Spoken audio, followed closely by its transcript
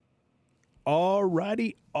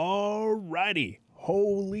Alrighty.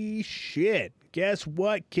 Holy shit. Guess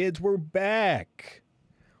what, kids? We're back.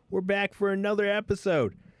 We're back for another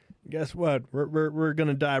episode. Guess what? We're going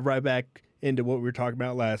to dive right back into what we were talking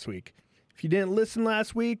about last week. If you didn't listen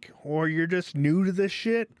last week, or you're just new to this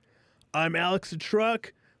shit, I'm Alex the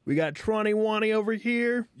Truck. We got Tronny Wani over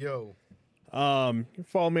here. Yo. You can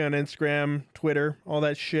follow me on Instagram, Twitter, all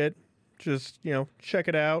that shit. Just, check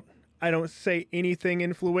it out. I don't say anything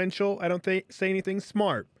influential. I don't say anything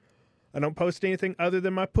smart. I don't post anything other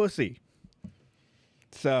than my pussy.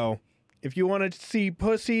 So, if you want to see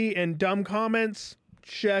pussy and dumb comments,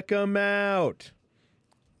 check them out.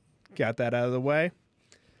 Got that out of the way.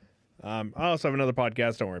 I also have another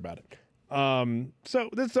podcast. Don't worry about it. So,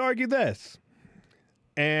 let's argue this.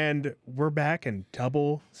 And we're back in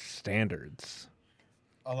double standards.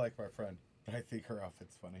 I like my friend, but I think her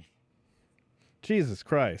outfit's funny. Jesus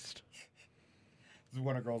Christ. This is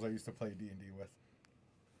one of the girls I used to play D&D with.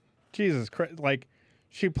 Jesus Christ. Like,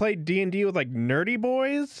 she played D&D with, nerdy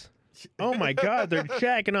boys? Oh, my God. They're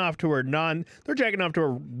jacking off to her. They're jacking off to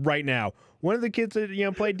her right now. One of the kids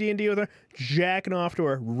that, played D&D with her, jacking off to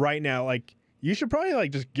her right now. Like, you should probably,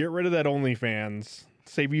 just get rid of that OnlyFans.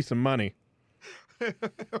 Save you some money.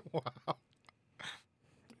 Wow.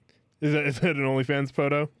 Is that an OnlyFans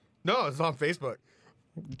photo? No, it's on Facebook.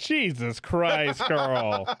 Jesus Christ,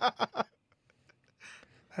 Carl.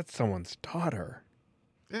 That's someone's daughter.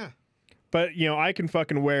 Yeah. But, I can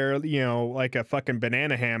fucking wear, like a fucking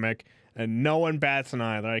banana hammock and no one bats an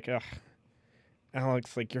eye. They're like, ugh,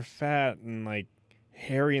 Alex, you're fat and,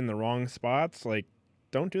 hairy in the wrong spots.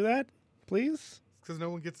 Don't do that, please. It's because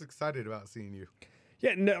no one gets excited about seeing you.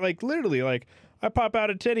 Yeah, no, literally, I pop out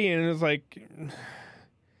a titty and it's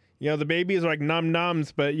the babies are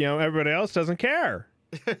num-nums, but, everybody else doesn't care.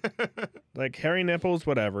 Hairy nipples,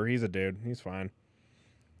 whatever. He's a dude. He's fine.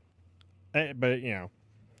 But,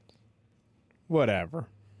 whatever.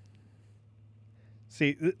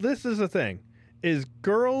 See, this is the thing. Is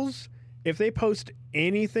girls, if they post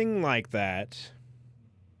anything like that,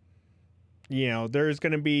 there's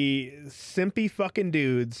going to be simpy fucking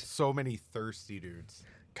dudes. So many thirsty dudes.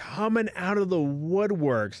 Coming out of the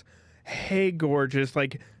woodworks. Hey, gorgeous.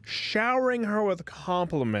 Showering her with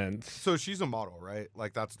compliments. So she's a model, right?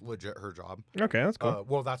 That's legit her job. Okay, that's cool.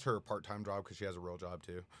 Well, that's her part-time job because she has a real job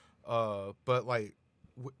too. But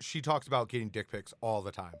she talks about getting dick pics all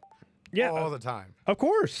the time. Yeah, all the time. Of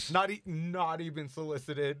course. Not even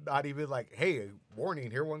solicited. Not even hey, warning,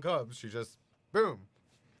 here one comes. She just boom.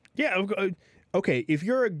 Yeah. Okay. If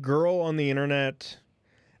you're a girl on the internet,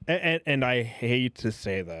 and I hate to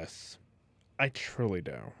say this, I truly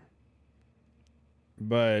do,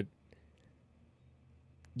 but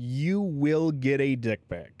you will get a dick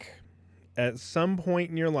pic at some point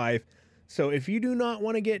in your life. So if you do not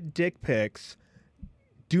want to get dick pics,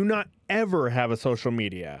 do not ever have a social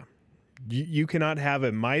media. You cannot have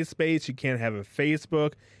a MySpace. You can't have a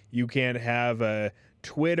Facebook. You can't have a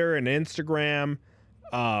Twitter and Instagram.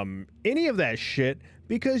 Any of that shit,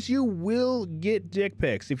 because you will get dick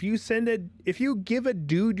pics. If you give a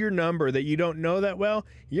dude your number that you don't know that well,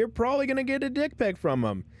 you're probably going to get a dick pic from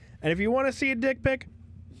him. And if you want to see a dick pic,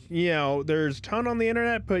 there's a ton on the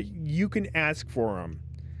internet, but you can ask for them.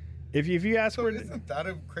 If you ask for... Isn't that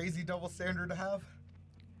a crazy double standard to have?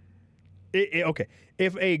 Okay.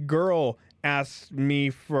 If a girl asks me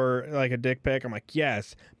for a dick pic, I'm like,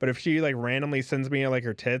 yes. But if she randomly sends me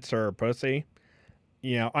her tits or her pussy,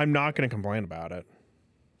 I'm not going to complain about it.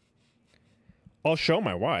 I'll show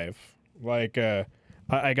my wife. I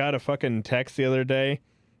got a fucking text the other day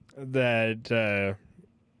that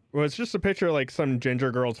was just a picture of some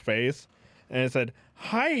ginger girl's face. And it said,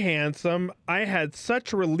 "Hi, handsome. I had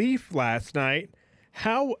such relief last night.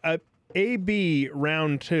 How AB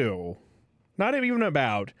round 2? Not even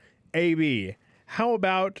about AB. How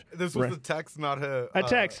about..." This was a text, not a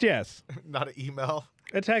text, yes. Not an email.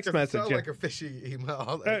 A text message. It sounded like a fishy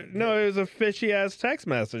email. No, it was a fishy ass text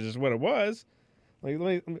message is what it was. Let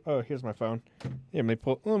me here's my phone. Yeah, let me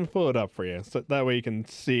pull it up for you, so that way you can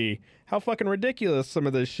see how fucking ridiculous some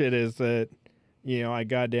of this shit is that I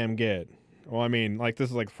goddamn get. Well, I mean, this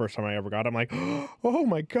is the first time I ever got it. I'm like, oh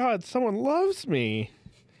my God, someone loves me.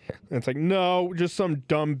 And it's no, just some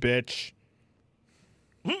dumb bitch.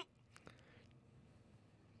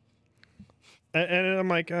 and I'm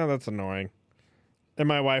like, oh, that's annoying. And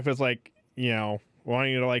my wife is wanting you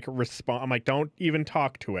to respond. I'm like, don't even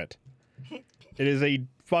talk to it. It is a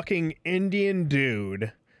fucking Indian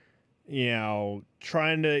dude,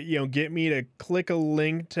 trying to, get me to click a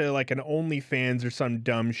link to an OnlyFans or some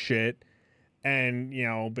dumb shit. And, be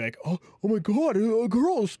like, oh my God, a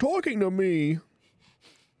girl is talking to me.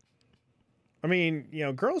 I mean,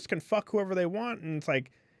 girls can fuck whoever they want, and it's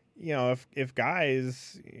like, if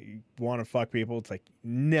guys want to fuck people, it's like,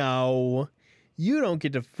 no, you don't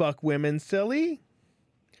get to fuck women, silly.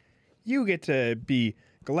 You get to be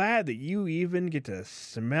glad that you even get to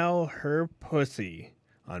smell her pussy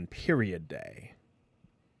on period day.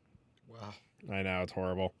 Wow. I know, it's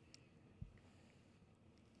horrible.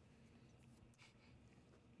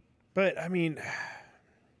 But, I mean,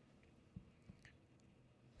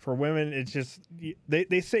 for women, it's just,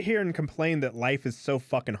 they sit here and complain that life is so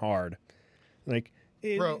fucking hard. Like,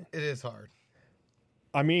 Bro, it is hard.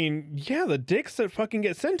 I mean, yeah, the dicks that fucking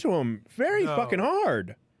get sent to them, very fucking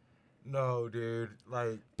hard. No, dude.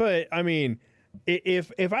 Like, but I mean,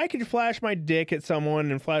 if I could flash my dick at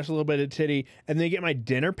someone and flash a little bit of titty and they get my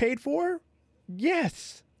dinner paid for,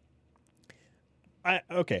 yes. I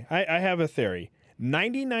have a theory.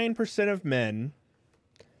 99% of men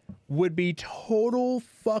would be total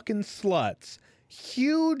fucking sluts,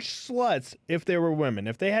 huge sluts if they were women.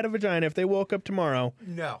 If they had a vagina, if they woke up tomorrow,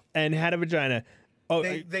 and had a vagina,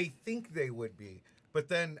 they think they would be. But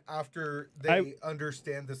then after they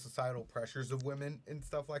understand the societal pressures of women and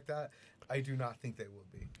stuff like that, I do not think they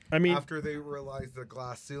would be. I mean, after they realize the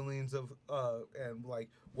glass ceilings of and like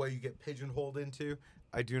what you get pigeonholed into,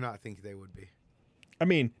 I do not think they would be. I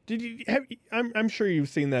mean, I'm sure you've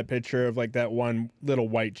seen that picture of like that one little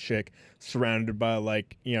white chick surrounded by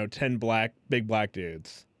like 10 big black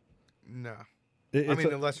dudes. No,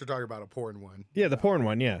 unless you're talking about a porn one. Yeah, the porn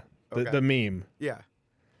one. Yeah, the meme. Yeah.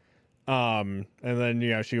 And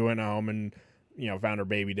then she went home and found her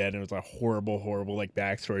baby dead, and it was a horrible like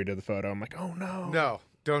backstory to the photo. I'm like, oh no. No,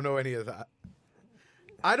 don't know any of that.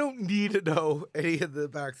 I don't need to know any of the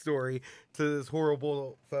backstory to this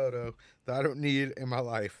horrible photo that I don't need in my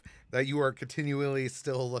life that you are continually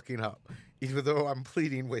still looking up, even though I'm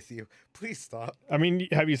pleading with you. Please stop. I mean,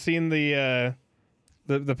 have you seen the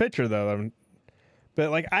picture though?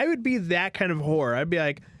 But like, I would be that kind of whore. I'd be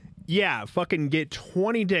like, yeah, fucking get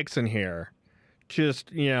 20 dicks in here.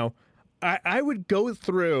 Just, I would go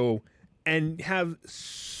through and have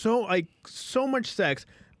so much sex.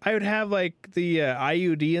 I would have like the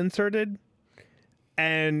IUD inserted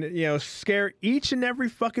and, scare each and every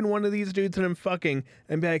fucking one of these dudes that I'm fucking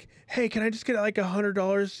and be like, hey, can I just get like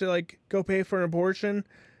 $100 to like go pay for an abortion?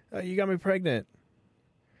 You got me pregnant.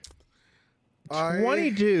 20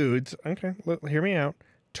 dudes. Okay, hear me out.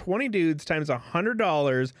 20 dudes times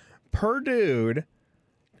 $100 per dude,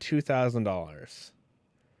 $2,000.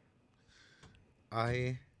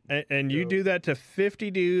 And you do that to 50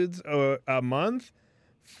 dudes a month,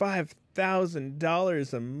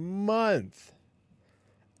 $5,000 a month.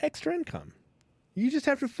 Extra income. You just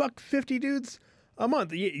have to fuck 50 dudes a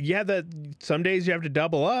month. Yeah, that some days you have to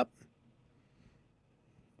double up.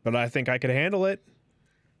 But I think I could handle it.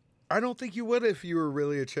 I don't think you would if you were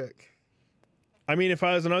really a chick. I mean, if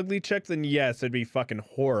I was an ugly chick, then yes, it'd be fucking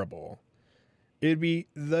horrible. It'd be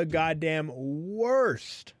the goddamn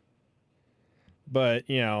worst. But,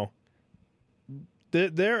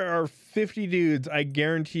 there are 50 dudes, I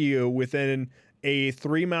guarantee you, within a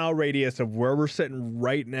 3-mile radius of where we're sitting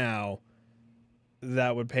right now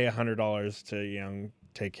that would pay $100 to,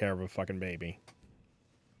 take care of a fucking baby.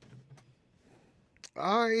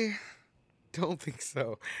 I don't think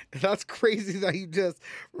so. That's crazy that you just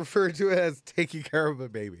referred to it as taking care of a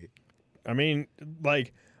baby. I mean,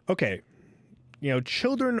 like, okay,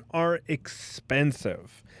 children are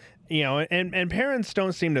expensive, and parents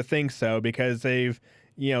don't seem to think so because they've,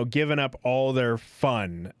 given up all their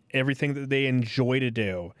fun, everything that they enjoy to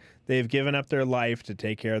do. They've given up their life to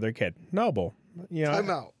take care of their kid. Noble. Time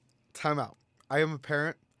out. I am a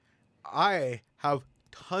parent. I have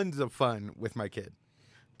tons of fun with my kid.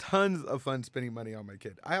 Tons of fun spending money on my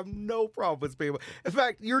kid. I have no problem with spending money. In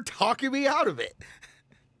fact, you're talking me out of it.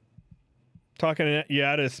 Talking you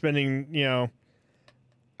out of spending,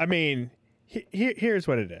 I mean, here's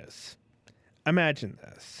what it is. Imagine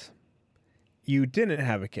this. You didn't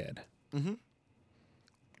have a kid. Mm-hmm.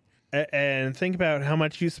 And think about how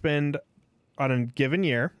much you spend on a given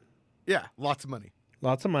year. Yeah, lots of money.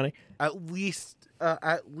 Lots of money. At least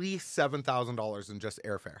 $7,000 in just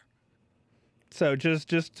airfare. So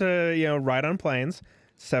just to ride on planes,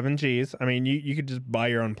 7 G's. I mean, you could just buy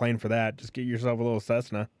your own plane for that. Just get yourself a little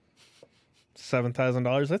Cessna.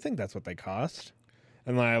 $7,000. I think that's what they cost.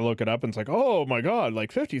 And then I look it up and it's like, oh my god,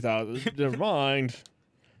 like 50,000. Never mind.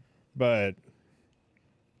 But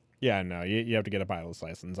yeah, no, you have to get a pilot's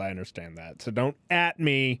license. I understand that. So don't at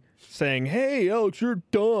me saying, hey, Alex, you're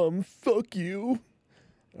dumb. Fuck you.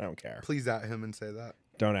 I don't care. Please at him and say that.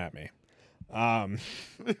 Don't at me.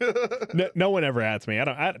 No one ever ats me.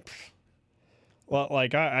 Well,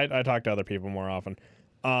 like I talk to other people more often,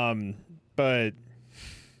 but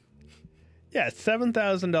yeah,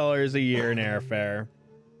 $7,000 a year in airfare,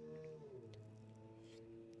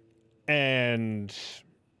 and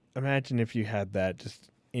imagine if you had that just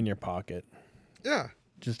in your pocket. Yeah.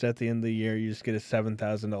 Just at the end of the year, you just get a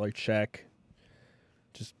 $7,000 check.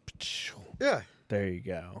 Just Yeah. there you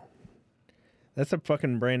go. That's a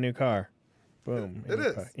fucking brand new car. Boom. It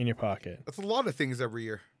is. In your pocket. That's a lot of things every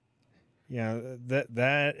year. Yeah,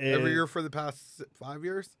 that is Every year for the past 5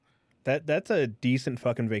 years. that's a decent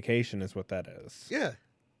fucking vacation, is what that is. Yeah.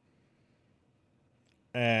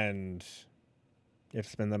 And you have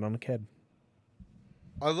to spend that on a kid.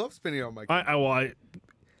 I love spending on my kids.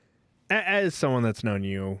 As someone that's known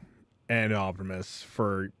you and Optimus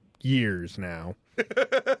for years now,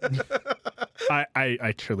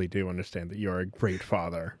 I truly do understand that you're a great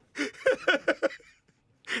father.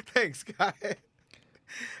 Thanks, guy.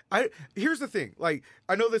 Here's the thing. Like,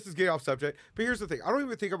 I know this is getting off subject, but here's the thing. I don't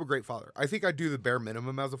even think I'm a great father. I think I do the bare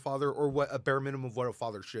minimum as a father, or what a bare minimum of what a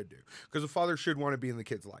father should do. Because a father should want to be in the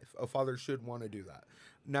kid's life. A father should want to do that.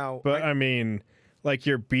 Now, But I mean, like,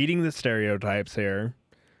 you're beating the stereotypes here.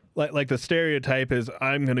 Like the stereotype is,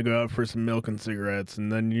 I'm gonna go out for some milk and cigarettes,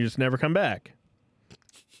 and then you just never come back.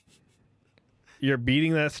 You're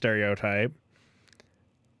beating that stereotype,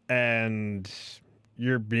 and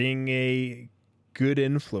you're being a good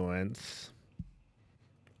influence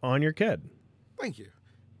on your kid. thank you.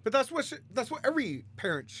 But that's what every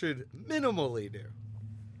parent should minimally do.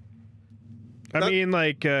 I mean,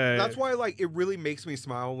 like... That's why, like, it really makes me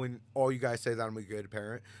smile when all you guys say that I'm a good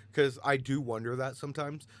parent, because I do wonder that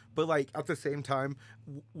sometimes. But, like, at the same time,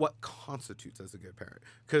 what constitutes as a good parent?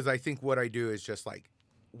 Because I think what I do is just, like,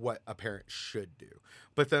 what a parent should do.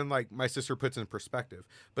 But then, like, my sister puts in perspective.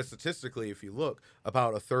 But statistically, if you look,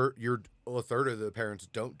 about a third of the parents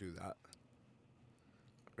don't do that.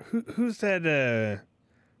 Who's that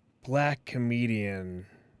black comedian?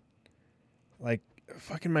 Like,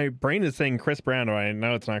 fucking my brain is saying Chris Brown. Do I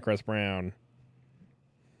know it's not Chris Brown?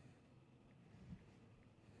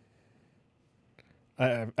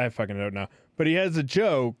 I fucking don't know. But he has a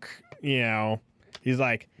joke, you know. He's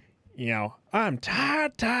like, you know, I'm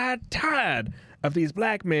tired of these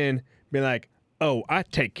black men being like, oh, I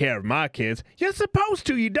take care of my kids. You're supposed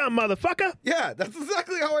to, you dumb motherfucker. Yeah, that's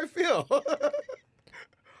exactly how I feel.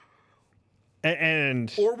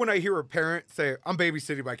 And or when I hear a parent say, I'm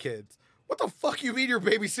babysitting my kids. What the fuck you mean you're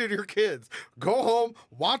babysitting your kids? Go home,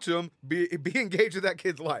 watch them, be engaged in that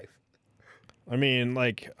kid's life. I mean,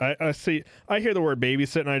 like, I hear the word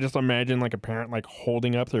babysit, and I just imagine, like, a parent, like,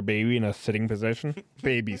 holding up their baby in a sitting position.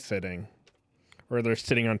 Babysitting. Or they're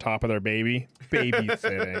sitting on top of their baby.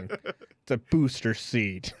 Babysitting. It's a booster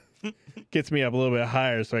seat. Gets me up a little bit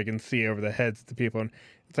higher so I can see over the heads of the people. And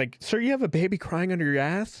it's like, sir, you have a baby crying under your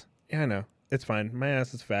ass? Yeah, I know. It's fine. My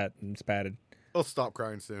ass is fat and spatted. He'll stop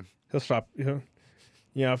crying soon. He'll stop. You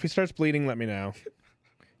know, if he starts bleeding, let me know.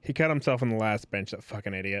 He cut himself on the last bench, that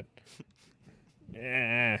fucking idiot.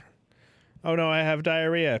 Yeah. Oh no, I have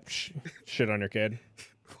diarrhea. Shit on your kid.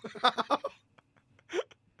 I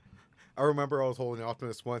remember I was holding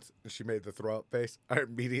Optimus once, and she made the throw up face. I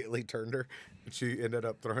immediately turned her, and she ended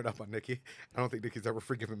up throwing up on Nikki. I don't think Nikki's ever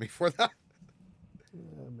forgiven me for that.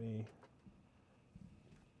 Let me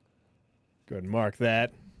go ahead and mark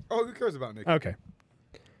that. Oh, who cares about Nikki? Okay.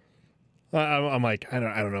 I'm like, I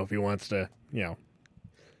don't know if he wants to, you know.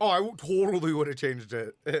 Oh, I totally would have changed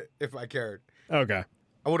it if I cared. Okay.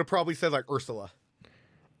 I would have probably said, like, Ursula.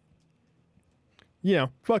 You know,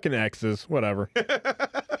 fucking exes, whatever.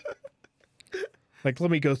 Like,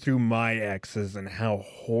 let me go through my exes and how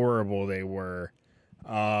horrible they were.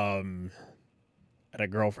 I had a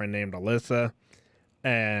girlfriend named Alyssa,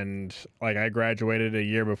 and, like, I graduated a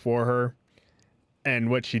year before her. And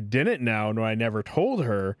what she didn't know, and what I never told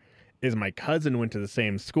her, is my cousin went to the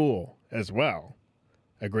same school as well,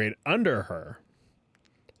 a grade under her.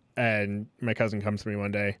 And my cousin comes to me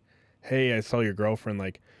one day, hey, I saw your girlfriend,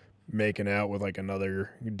 like, making out with, like,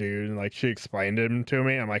 another dude. And, like, she explained him to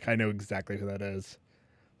me. I'm like, I know exactly who that is.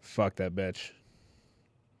 Fuck that bitch.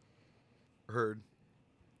 Heard.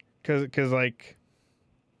 Cause like,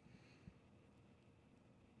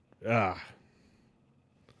 and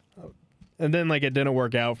then, like, it didn't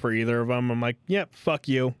work out for either of them. I'm like, yep, fuck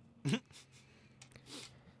you.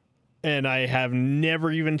 And I have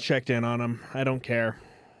never even checked in on them. I don't care.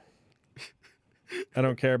 I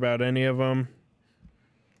don't care about any of them.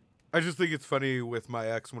 I just think it's funny with my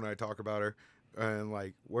ex when I talk about her, and,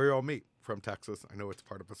 like, where y'all meet? From Texas. I know it's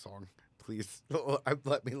part of a song. Please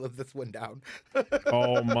let me live this one down.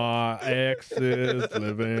 All my exes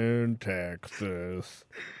live in Texas.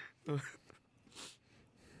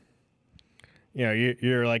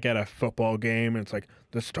 you're like at a football game and it's like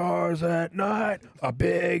the stars at night are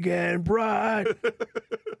big and bright,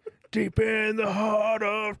 deep in the heart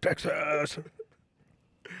of Texas.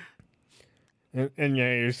 And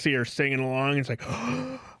you see her singing along. It's like,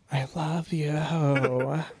 oh, I love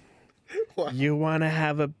you. You want to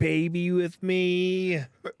have a baby with me?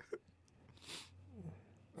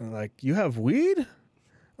 I'm like, you have weed?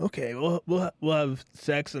 Okay, we'll have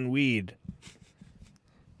sex and weed.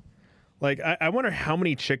 Like, I wonder how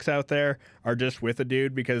many chicks out there are just with a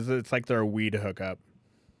dude because it's like they're a weed hookup.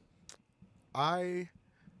 I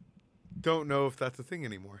don't know if that's a thing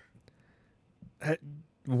anymore.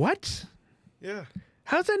 What? Yeah.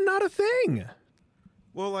 How's that not a thing?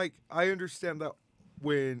 Well, like, I understand that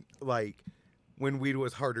when weed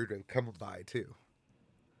was harder to come by, too.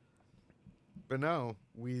 But no,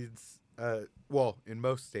 weeds, in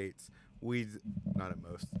most states, weeds, not in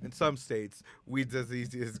most, in some states, weeds as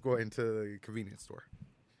easy as going to the convenience store.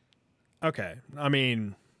 Okay. I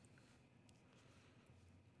mean,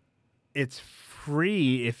 it's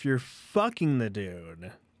free if you're fucking the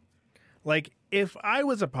dude. Like, if I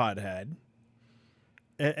was a pothead,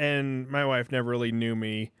 and my wife never really knew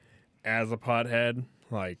me as a pothead,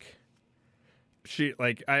 like,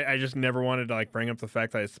 I just never wanted to, like, bring up the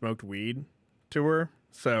fact that I smoked weed to her.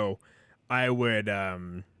 So I would,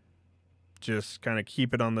 just kind of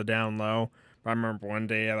keep it on the down low. I remember one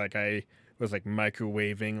day, I was like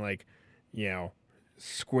microwaving, like,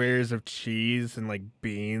 squares of cheese and like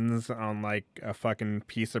beans on like a fucking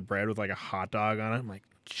piece of bread with like a hot dog on it. I'm like,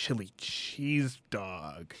 chili cheese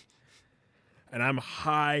dog. And I'm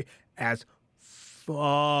high as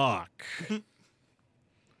fuck.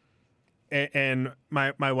 and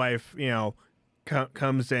my wife,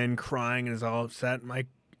 comes in crying and is all upset. I'm like,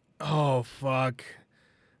 oh, fuck.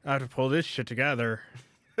 I have to pull this shit together.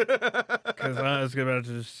 Because I was about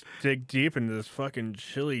to just dig deep into this fucking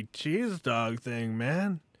chili cheese dog thing,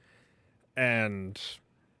 man. And,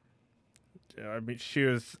 I mean, she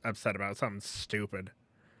was upset about something stupid.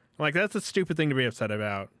 I'm like, that's a stupid thing to be upset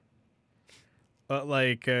about. But,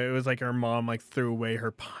 it was like her mom, threw away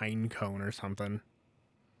her pine cone or something.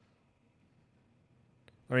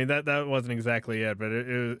 I mean, that wasn't exactly it, but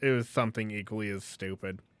it was something equally as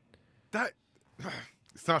stupid.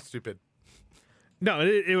 It's not stupid. No,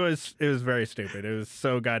 it was very stupid. It was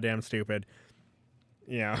so goddamn stupid.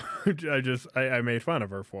 I made fun of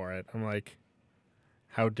her for it. I'm like,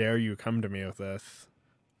 how dare you come to me with this?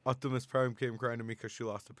 Optimus Prime came crying to me because she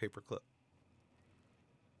lost a paperclip.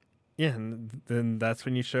 Yeah, and then that's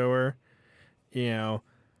when you show her,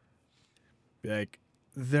 like,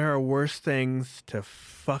 there are worse things to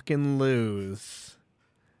fucking lose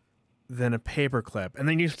than a paperclip. And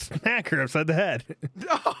then you smack her upside the head.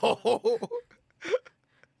 No!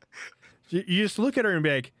 You just look at her and be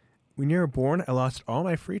like, when you were born, I lost all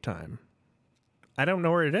my free time. I don't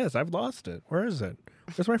know where it is. I've lost it. Where is it?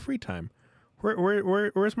 Where's my free time?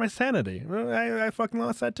 Where's my sanity? I fucking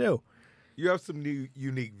lost that too. You have some new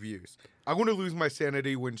unique views. I'm going to lose my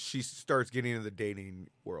sanity when she starts getting in the dating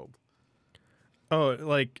world. Oh,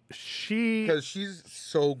 because she's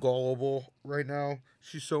so gullible right now.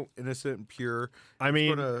 She's so innocent and pure. I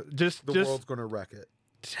mean, the world's going to wreck it.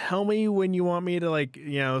 Tell me when you want me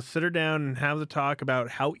to sit her down and have the talk about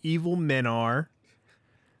how evil men are,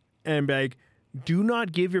 and be like, do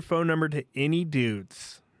not give your phone number to any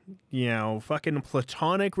dudes. Fucking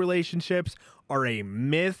platonic relationships are a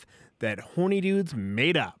myth that horny dudes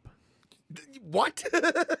made up. What?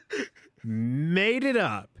 Made it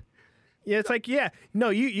up. Yeah, it's like, yeah, no,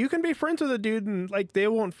 you can be friends with a dude and they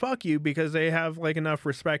won't fuck you because they have enough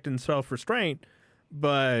respect and self-restraint,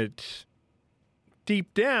 but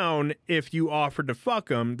deep down, if you offered to fuck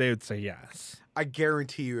them, they would say yes. I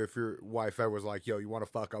guarantee you, if your wife ever was like, yo, you want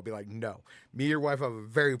to fuck? I'll be like, no. Me and your wife have a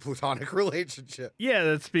very platonic relationship. Yeah,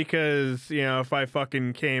 that's because, if I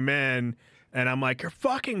fucking came in and I'm like, you're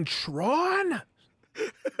fucking Tron?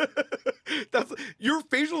 That's your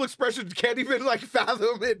facial expressions can't even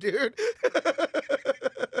fathom it, dude.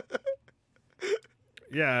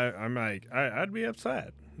 Yeah, I'm like, I'd be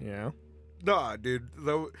upset, Nah, dude.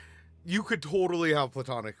 Though you could totally have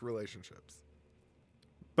platonic relationships.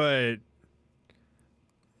 But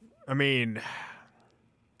I mean,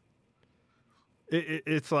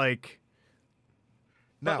 it's like,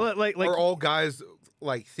 now, are all guys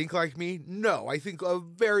think like me? No, I think a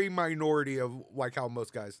very minority of how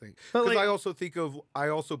most guys think. Because I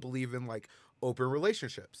also believe in open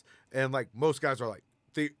relationships, and most guys are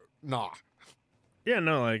nah. Yeah,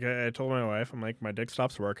 no, I told my wife, I'm like, my dick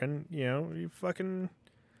stops working. You fucking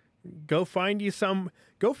Go find you someone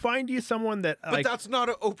that But like. that's not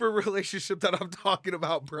an open relationship that I'm talking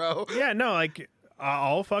about, bro. Yeah, no, like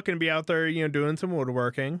I'll fucking be out there, doing some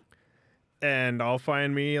woodworking, and I'll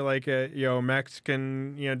find me like a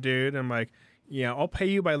Mexican dude. I'm like, yeah, I'll pay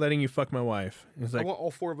you by letting you fuck my wife. It's I like, want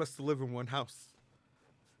all four of us to live in one house.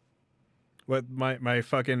 what, my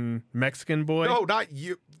fucking Mexican boy? No, not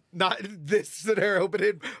you. Not in this scenario, but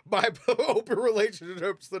in my open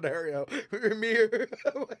relationship scenario. Me,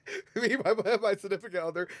 my significant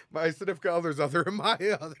other, my significant other's other, and my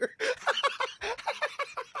other.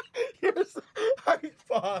 Yes, I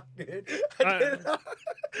fucking.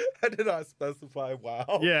 I did not specify.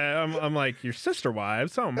 Wow. Yeah, I'm like your sister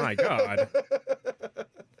wives. Oh my god.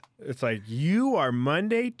 It's like you are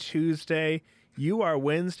Monday, Tuesday, you are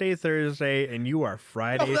Wednesday, Thursday, and you are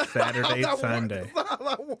Friday, Saturday, Sunday. That's not how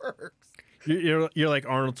that works. You're like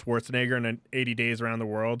Arnold Schwarzenegger in 80 Days Around the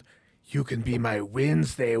World. You can be my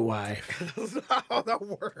Wednesday wife. That's not how that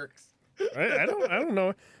works. I don't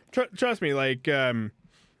know. Trust me, like I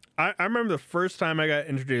remember the first time I got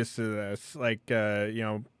introduced to this, like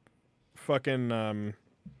fucking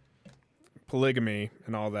polygamy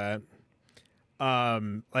and all that.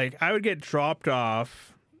 Like I would get dropped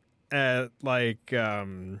off at like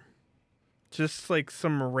just like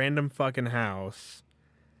some random fucking house,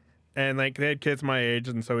 and like they had kids my age,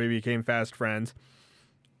 and so we became fast friends,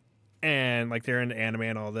 and like they're into anime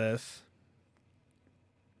and all this,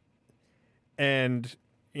 and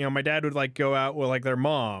my dad would like go out with like their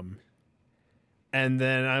mom, and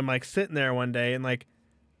then I'm like sitting there one day, and like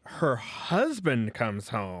her husband comes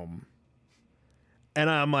home, and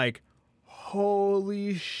I'm like,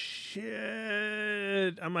 holy shit.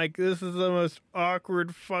 I'm like, this is the most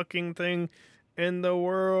awkward fucking thing in the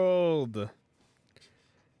world.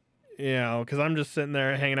 Because I'm just sitting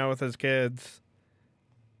there hanging out with his kids.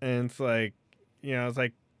 And it's like, it's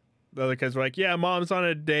like the other kids were like, yeah, mom's on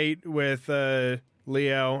a date with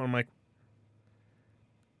Leo. I'm like,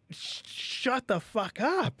 shut the fuck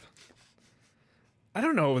up. I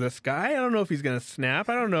don't know this guy. I don't know if he's going to snap.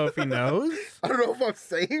 I don't know if he knows. I don't know if I'm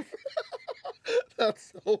safe.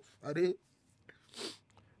 That's so funny.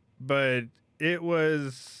 But it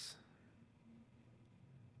was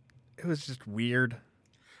just weird.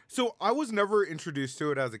 So I was never introduced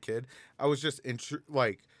to it as a kid. I was just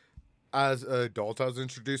as an adult, I was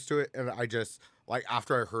introduced to it, and I just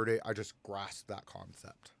after I heard it, I just grasped that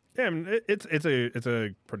concept. Yeah, I mean, it's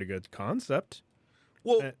a pretty good concept.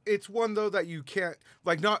 Well, it's one though that you can't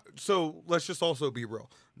not. So let's just also be real.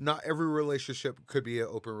 Not every relationship could be an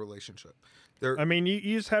open relationship. I mean,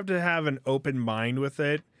 you just have to have an open mind with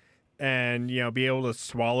it, and be able to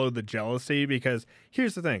swallow the jealousy. Because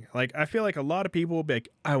here's the thing: like, I feel like a lot of people will be like,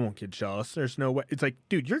 "I won't get jealous." There's no way. It's like,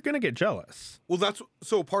 dude, you're gonna get jealous. Well, that's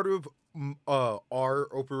so part of our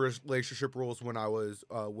open relationship rules when I was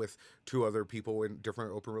with two other people in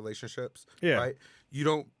different open relationships. Yeah. Right. You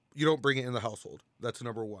don't bring it in the household. That's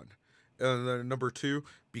number one. And then number two,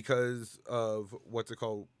 because of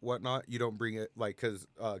whatnot, you don't bring it because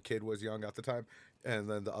kid was young at the time, and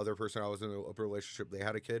then the other person I was in an open relationship, they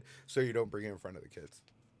had a kid, so you don't bring it in front of the kids.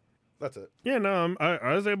 That's it. Yeah, no,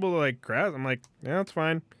 I was able to like grasp. I'm like, yeah, that's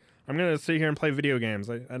fine. I'm gonna sit here and play video games.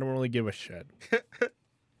 I don't really give a shit.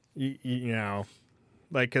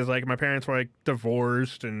 Because like my parents were like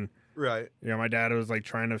divorced, and Right. my dad was like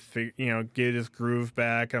trying to get his groove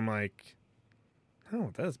back. I'm like,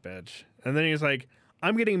 oh, that's bitch. And then he was like,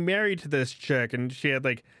 I'm getting married to this chick, and she had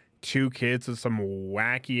like 2 kids with some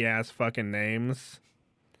wacky ass fucking names.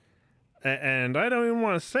 And I don't even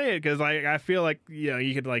want to say it because I feel like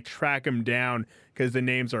you could like track them down because the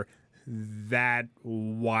names are that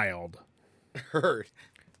wild. Heard.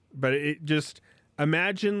 But it just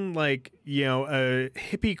imagine like a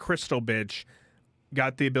hippie crystal bitch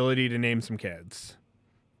got the ability to name some kids.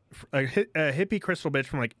 A hippie crystal bitch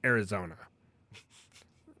from like Arizona.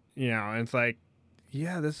 And it's like,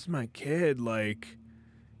 yeah, this is my kid, like,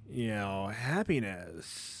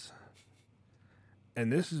 Happiness.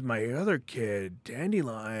 And this is my other kid,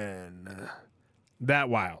 Dandelion. That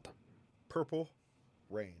wild. Purple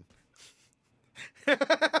Rain.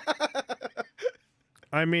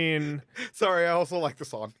 I mean, sorry, I also like the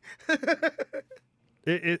song.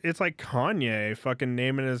 it's like Kanye fucking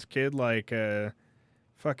naming his kid like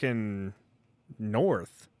fucking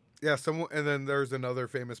North. Yeah, and then there's another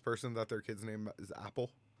famous person that their kid's name is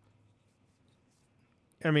Apple.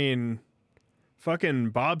 I mean,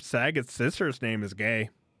 fucking Bob Saget's sister's name is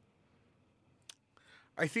Gay.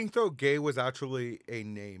 I think though Gay was actually a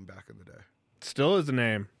name back in the day. Still is a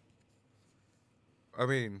name. I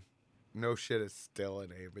mean, no shit is still a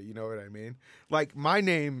name, but you know what I mean? Like, my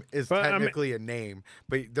name is But, I mean- technically a name,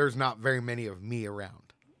 but there's not very many of me around.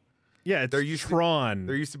 Yeah, it's There used to- Tron.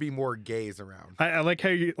 There used to be more gays around. I like how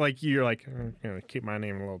you're like, keep my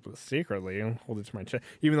name a little bit secretly and hold it to my chest.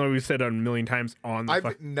 Even though we've said it a million times on the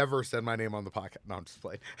I've never said my name on the podcast. No, I'm just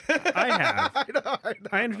playing. I have. I know.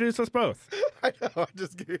 I introduced us both. I know. I'm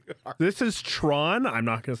just kidding. This is Tron. I'm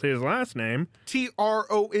not going to say his last name.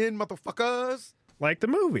 TRON, motherfuckers. Like the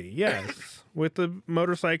movie, yes. With the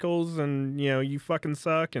motorcycles and, you fucking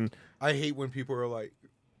suck. And I hate when people are like,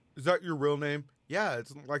 is that your real name? Yeah,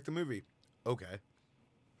 it's like the movie. Okay.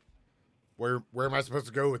 Where am I supposed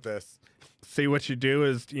to go with this? see, what you do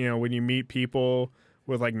is, when you meet people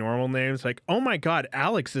with like normal names, like, oh my God,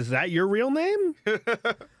 Alex, is that your real name?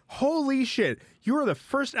 Holy shit. You are the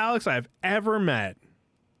first Alex I've ever met.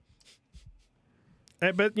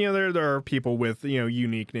 But, there are people with,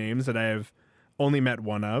 unique names that I have only met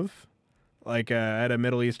one of. Like, I had a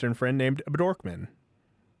Middle Eastern friend named Abdorkman.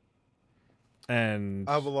 And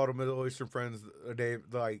I have a lot of Middle Eastern friends.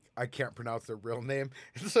 Like, I can't pronounce their real name,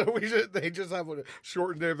 so they just have a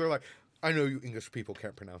short name. They're like, I know you English people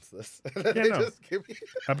can't pronounce this. And then just give me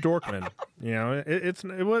Abdorkman.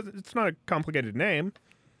 It's not a complicated name,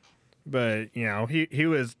 but he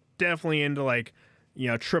was definitely into like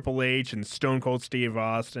Triple H and Stone Cold Steve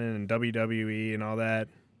Austin and WWE and all that.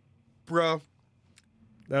 Bro.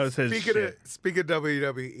 That was his shit. Speaking of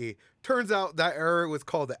WWE, turns out that era was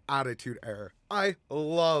called the Attitude Era. I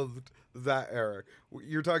loved that era.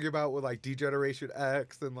 You're talking about with like D-Generation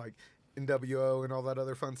X and like NWO and all that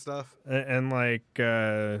other fun stuff. And like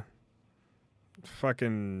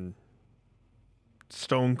fucking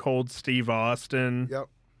Stone Cold Steve Austin. Yep.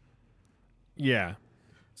 Yeah.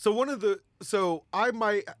 So I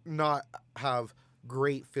might not have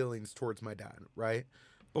great feelings towards my dad, right?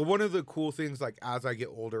 But one of the cool things, like, as I get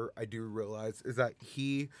older, I do realize is that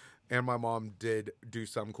he and my mom did do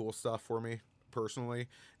some cool stuff for me personally.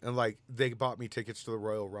 And, like, they bought me tickets to the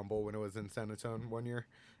Royal Rumble when it was in San Antonio one year.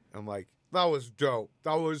 And, like, that was dope.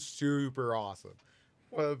 That was super awesome.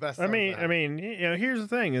 One of the best I mean, here's the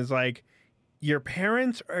thing is like, your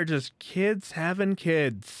parents are just kids having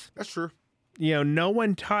kids. That's true. No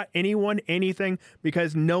one taught anyone anything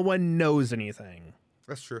because no one knows anything.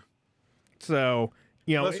 That's true. So,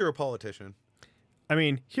 unless you're a politician. I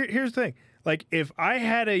mean, here's the thing. Like, if I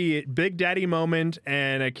had a Big Daddy moment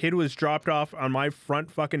and a kid was dropped off on my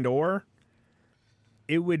front fucking door,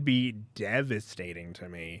 it would be devastating to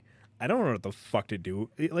me. I don't know what the fuck to do.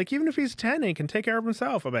 Like, even if he's 10 and he can take care of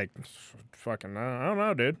himself, I'm like, fucking, I don't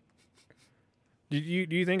know, dude. Do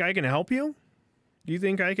you think I can help you? Do you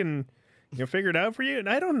think I can figure it out for you? And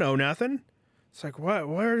I don't know nothing. It's like, what?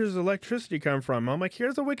 Where does electricity come from? I'm like,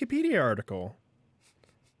 here's a Wikipedia article.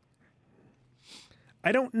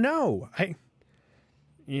 I don't know.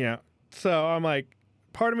 So I'm like,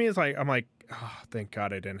 part of me is like, oh, thank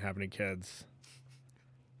God I didn't have any kids.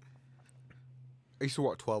 I used to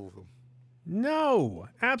watch 12 of them. No,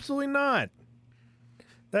 absolutely not.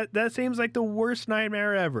 That seems like the worst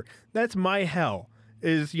nightmare ever. That's my hell.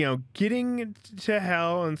 Is getting to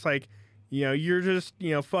hell and it's like, you're just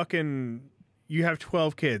fucking. You have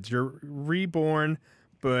 12 kids. You're reborn,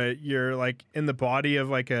 but you're like in the body of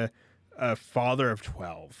like a father of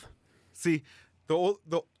 12. See,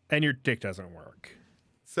 and your dick doesn't work.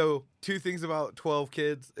 So 2 things about 12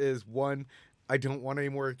 kids is, one, I don't want any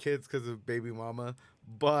more kids because of baby mama.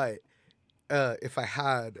 But if I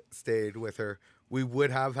had stayed with her, we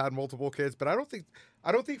would have had multiple kids. But I don't think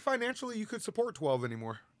financially you could support 12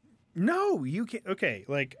 anymore. No, you can't. Okay,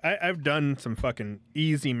 like I've done some fucking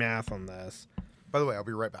easy math on this. By the way, I'll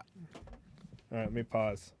be right back. All right, let me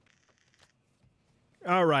pause.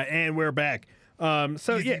 All right, and we're back.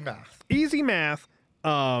 Easy math.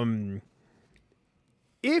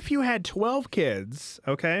 If you had 12 kids,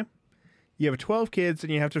 okay, you have 12 kids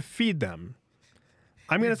and you have to feed them.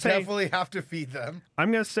 I'm gonna say definitely have to feed them.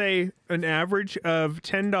 I'm gonna say an average of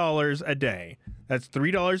 $10 a day. That's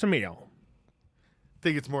 $3 a meal. I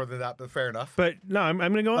think it's more than that, but fair enough. But no, I'm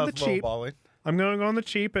gonna go on the That's cheap. lowballing. I'm going to go on the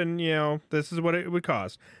cheap, and this is what it would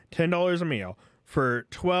cost: $10 a meal for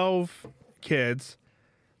 12 kids,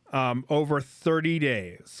 over 30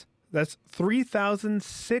 days. That's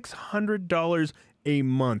 $3,600 a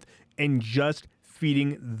month, and just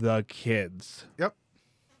feeding the kids. Yep.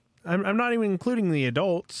 I'm not even including the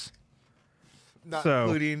adults. Not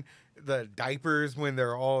including the diapers when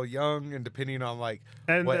they're all young, and depending on what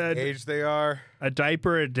age they are. A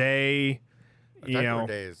diaper a day. A diaper a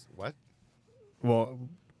day is what? Well,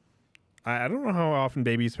 I don't know how often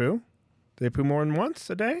babies poo. Do they poo more than once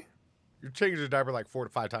a day? You're changing the diaper like 4 to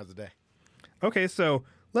 5 times a day. Okay, so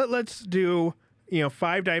let's do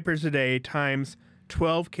 5 diapers a day times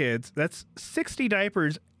 12 kids. That's 60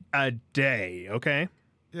 diapers a day. Okay,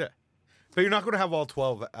 Yeah. But you're not going to have all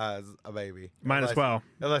 12 as a baby. might as well.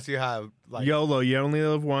 Unless you have, like... YOLO, you only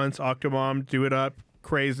live once. Octomom, do it up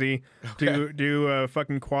crazy. Okay. Do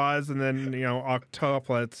fucking quads and then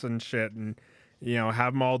octuplets and shit, and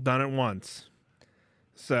have them all done at once.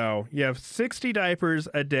 So you have 60 diapers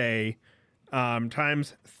a day,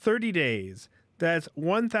 times 30 days. That's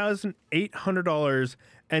 $1,800.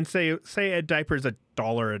 And say a diaper is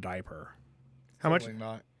 $1 a diaper. How much?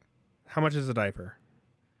 Not. How much is a diaper?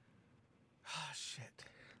 Oh, shit.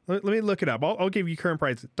 Let me look it up. I'll give you current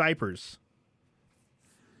price. Diapers.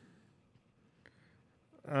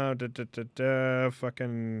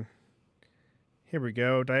 Fucking. Here we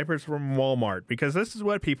go. Diapers from Walmart, because this is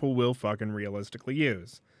what people will fucking realistically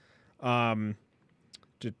use. Here's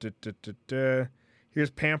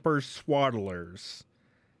Pampers Swaddlers.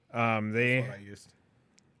 That's what I used.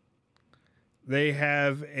 They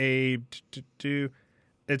have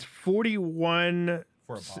it's 41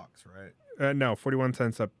 For a box, right? no, 41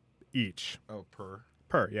 cents up each. Oh, per.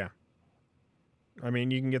 Yeah. I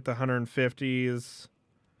mean, you can get the 150s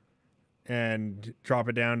and drop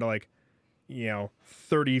it down to like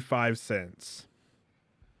 35 cents.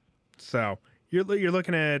 So you're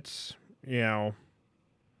looking at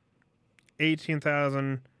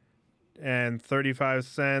 18,035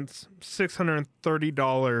 cents,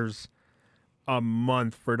 $630 a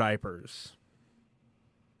month for diapers.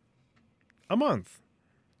 A month.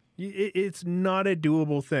 It's not a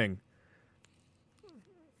doable thing.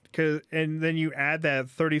 And then you add that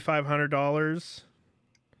 $3,500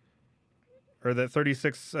 or that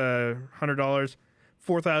 $3,600,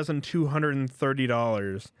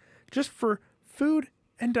 $4,230 just for food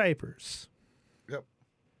and diapers. Yep.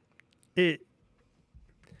 And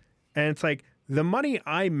it's like the money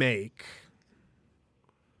I make.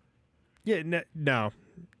 Yeah, no,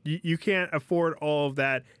 you can't afford all of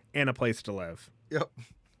that and a place to live. Yep.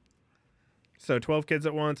 So 12 kids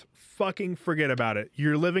at once, fucking forget about it.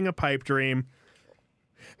 You're living a pipe dream.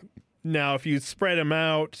 Now, if you spread them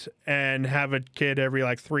out and have a kid every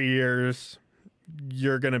 3 years,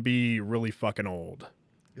 you're going to be really fucking old.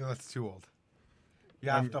 Yeah, that's too old.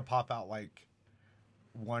 You have to pop out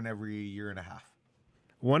one every year and a half.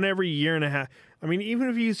 One every year and a half. I mean, even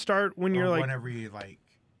if you start when you're one every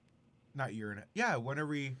not year and a... Yeah, one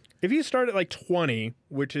every... If you start at 20,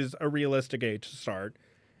 which is a realistic age to start,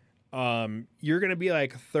 you're going to be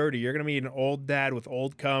 30. You're going to be an old dad with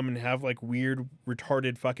old cum and have weird,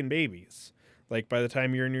 retarded fucking babies. By the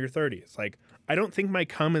time you're in your 30s. I don't think my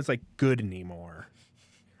cum is good anymore.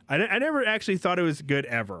 I never actually thought it was good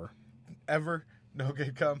ever. Ever? No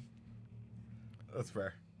good cum? That's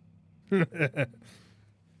fair.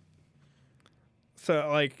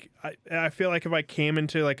 So I feel like if I came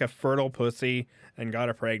into a fertile pussy and got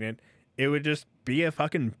her pregnant, it would just be a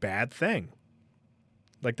fucking bad thing.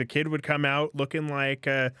 The kid would come out looking like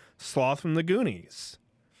a sloth from the Goonies.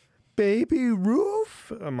 Baby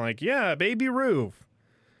Roof? I'm like, yeah, Baby Roof.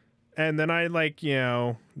 And then I'd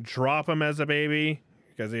drop him as a baby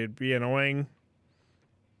because he'd be annoying.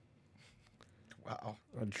 Wow.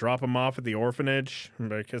 I'd drop him off at the orphanage.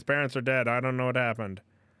 His parents are dead. I don't know what happened.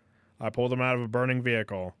 I pulled him out of a burning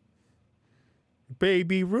vehicle.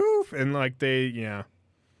 Baby Roof. And they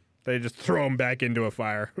just throw him back into a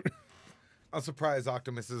fire. I'm surprised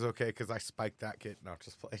Optimus is okay because I spiked that kid. No,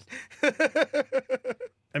 just playing.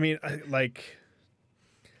 I mean,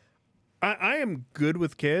 I am good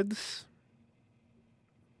with kids,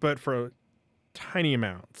 but for tiny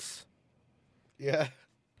amounts. Yeah.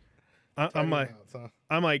 I'm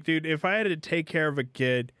like, dude, if I had to take care of a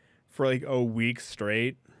kid for a week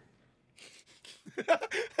straight.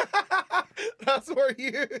 That's where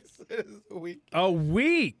you said a week. A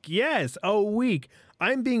week, yes, a week.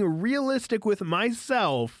 I'm being realistic with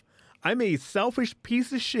myself. I'm a selfish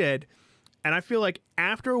piece of shit, and I feel like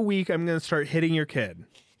after a week, I'm going to start hitting your kid.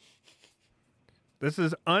 This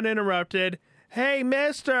is uninterrupted. Hey,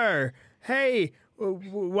 mister. Hey,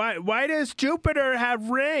 why does Jupiter have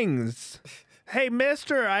rings? Hey,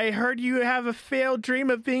 mister, I heard you have a failed dream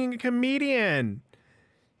of being a comedian.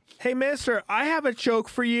 Hey, mister, I have a joke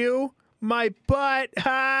for you. My butt.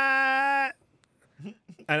 Ha!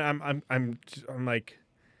 And I'm like,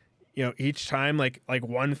 each time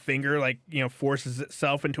one finger forces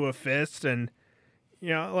itself into a fist, and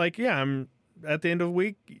yeah, I'm at the end of the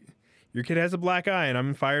week, your kid has a black eye and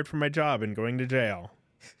I'm fired from my job and going to jail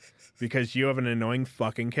because you have an annoying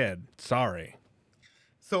fucking kid. Sorry.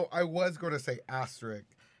 So I was going to say asterisk.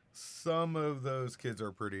 Some of those kids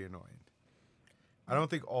are pretty annoying. I don't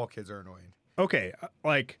think all kids are annoying. Okay,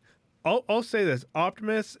 like I'll say this: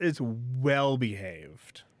 Optimus is well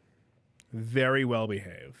behaved, very well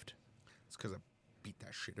behaved. It's because I beat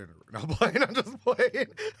that shit in her. No, I'm playing. I'm just playing.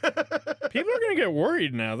 People are gonna get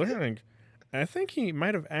worried now. They're gonna. I think he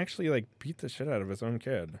might have actually like beat the shit out of his own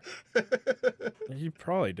kid. He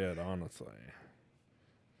probably did, honestly.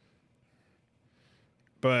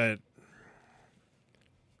 But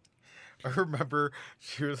I remember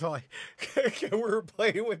she was like, we were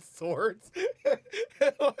playing with swords,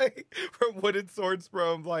 like from wooden swords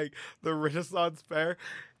from like the Renaissance fair.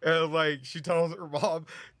 And like she tells her mom,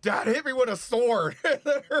 "Dad hit me with a sword." And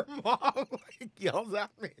then her mom like yells at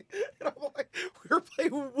me. And I'm like, "We were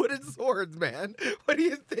playing with wooden swords, man. What do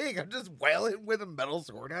you think? I'm just wailing with a metal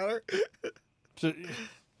sword at her."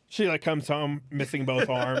 she like comes home missing both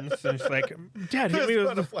arms, and she's like, "Dad hit me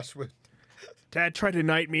with a flesh wound. Dad tried to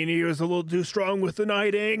knight me, and he was a little too strong with the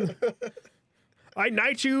knighting. I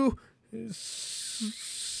knight you, sir."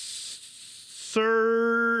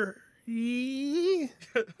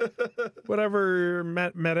 Whatever,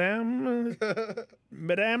 Madame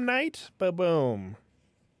Knight, boom.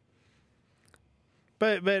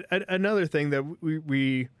 But another thing that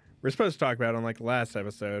we were supposed to talk about on like the last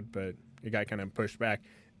episode, but it got kind of pushed back,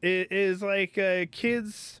 is like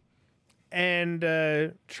kids and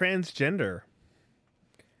transgender.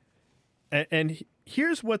 And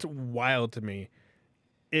here's what's wild to me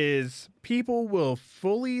is people will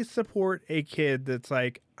fully support a kid that's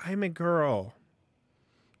like, I'm a girl.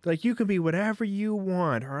 Like, you can be whatever you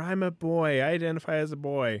want, or I'm a boy. I identify as a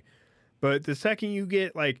boy. But the second you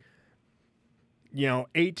get, like,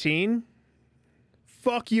 18,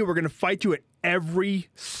 fuck you. We're going to fight you at every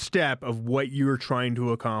step of what you're trying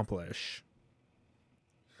to accomplish.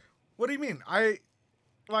 What do you mean?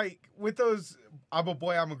 Like, with those, I'm a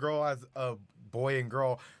boy, I'm a girl, as a boy and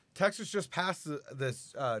girl, Texas just passed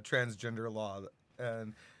this transgender law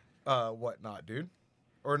and whatnot, dude.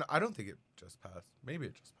 Or I don't think it just passed. Maybe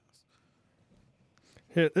it just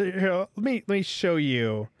passed. Here, let me show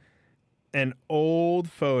you an old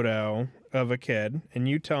photo of a kid, and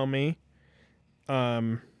you tell me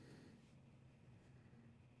if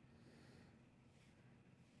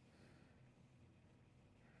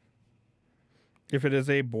it is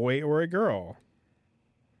a boy or a girl.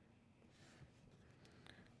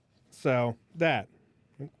 So that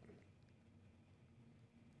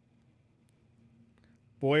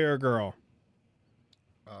boy or girl?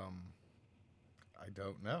 I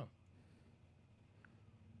don't know.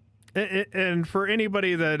 And for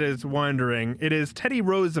anybody that is wondering, it is Teddy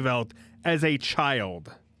Roosevelt as a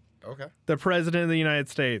child. Okay. The president of the United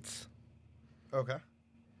States. Okay.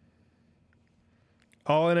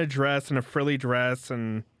 All in a dress and a frilly dress,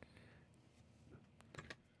 and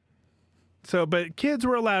so, but kids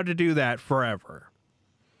were allowed to do that forever.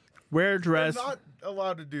 Wear dress. They're not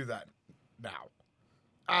allowed to do that now.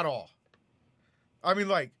 At all. I mean,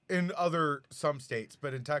 like, in some states,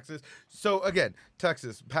 but in Texas. So, again,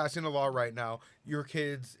 Texas, passing a law right now, your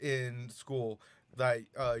kids in school, that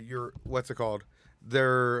what's it called?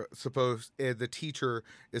 The teacher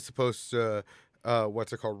is supposed to,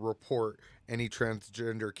 report any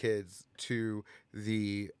transgender kids to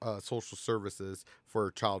the social services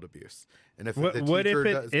for child abuse. And if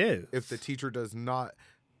if the teacher does not,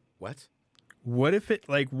 what? What if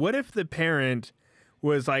the parent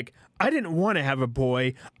was like, I didn't want to have a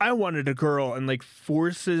boy, I wanted a girl, and like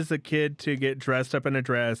forces the kid to get dressed up in a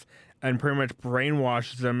dress and pretty much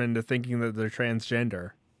brainwashes them into thinking that they're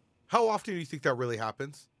transgender? How often do you think that really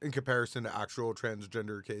happens in comparison to actual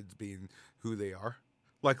transgender kids being who they are?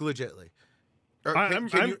 Like, legitly.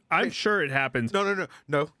 I'm sure it happens. No.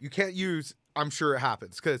 You can't use I'm sure it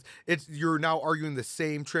happens, because you're now arguing the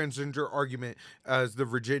same transgender argument as the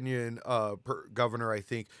Virginian governor, I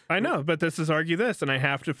think. I know, but this is argue this, and I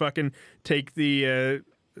have to fucking take the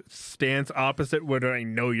stance opposite what I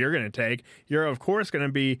know you're going to take. You're, of course, going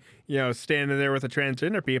to be, standing there with the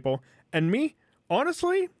transgender people. And me,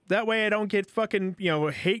 honestly, that way I don't get fucking,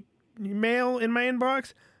 hate mail in my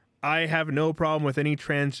inbox. I have no problem with any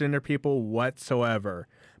transgender people whatsoever.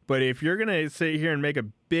 But if you're going to sit here and make a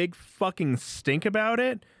big fucking stink about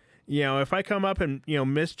it, if I come up and,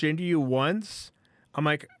 misgender you once, I'm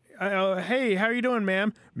like, hey, how are you doing,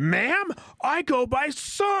 ma'am? Ma'am? I go by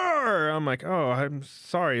sir. I'm like, oh, I'm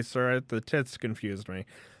sorry, sir. The tits confused me.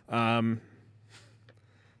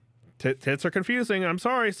 Tits are confusing. I'm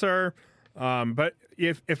sorry, sir. But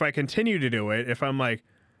if I continue to do it, if I'm like,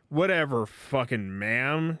 whatever, fucking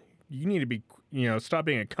ma'am, you need to be, stop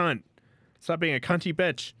being a cunt. Stop being a cunty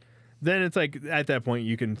bitch. Then it's like, at that point,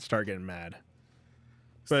 you can start getting mad.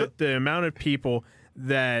 But the amount of people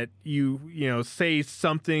that you say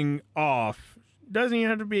something off. Doesn't even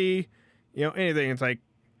have to be anything. It's like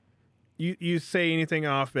you say anything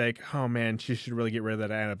off, like, oh man, she should really get rid of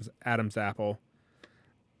that Adam's apple.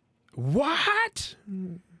 What?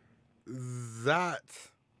 That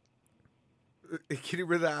getting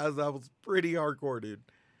rid of that Adam's apple's pretty hardcore, dude.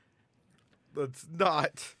 That's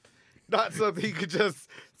not something you could just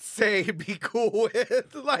say and be cool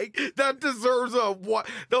with. Like, that deserves a what?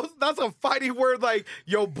 That's a fighting word, like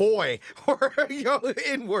yo boy or yo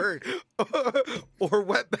N-word or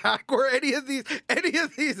wetback or any of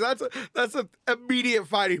these. That's an immediate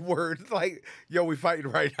fighting word. Like, yo, we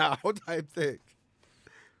fighting right now type thing.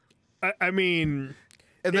 I mean,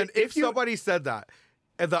 and then if somebody said that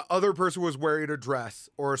and the other person was wearing a dress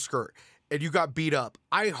or a skirt and you got beat up,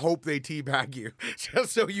 I hope they teabag you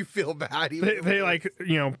just so you feel bad. They like,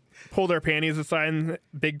 pull their panties aside and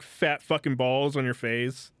big fat fucking balls on your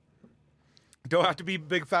face. Don't have to be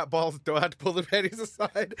big fat balls. Don't have to pull the panties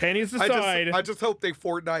aside. Panties aside. I just hope they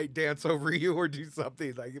Fortnite dance over you or do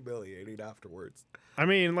something like humiliating afterwards. I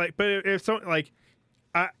mean, like, but if so, like,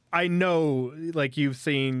 I know, like, you've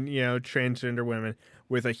seen, transgender women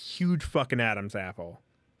with a huge fucking Adam's apple.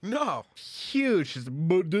 No. Huge. Just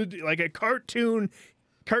like a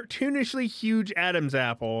cartoonishly huge Adam's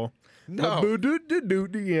apple. No. No.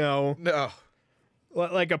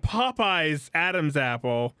 Like a Popeye's Adam's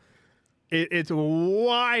apple. It's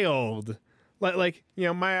wild. Like,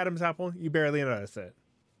 my Adam's apple, you barely notice it.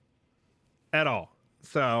 At all.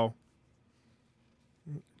 So,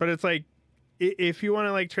 but it's like, if you want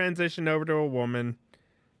to, like, transition over to a woman,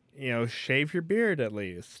 shave your beard at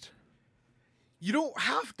least. You don't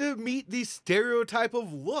have to meet these stereotype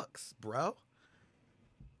of looks, bro.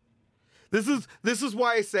 This is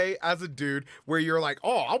why I say, as a dude, where you're like,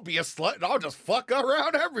 oh, I'll be a slut and I'll just fuck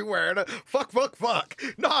around everywhere and fuck.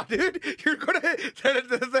 Nah, dude,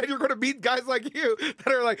 then you're gonna meet guys like you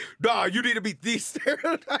that are like, nah, you need to meet these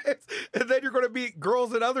stereotypes, and then you're gonna meet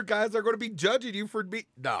girls and other guys that are gonna be judging you for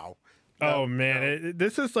no. Oh man,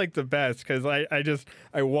 this is like the best because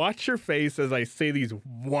I watch your face as I say these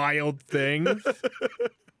wild things.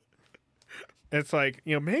 It's like,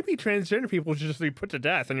 maybe transgender people should just be put to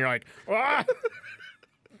death, and you're like, ah!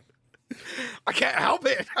 I can't help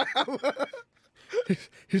it.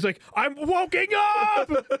 He's like, I'm woken up.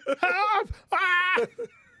 Help! Ah!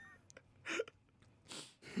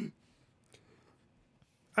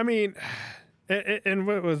 I mean, and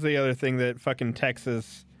what was the other thing that fucking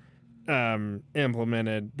Texas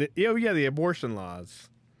implemented? The abortion laws.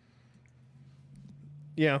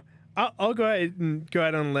 I'll go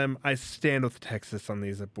out on a limb. I stand with Texas on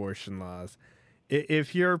these abortion laws.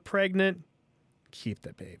 If you're pregnant, keep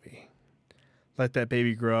that baby. Let that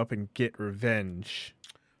baby grow up and get revenge.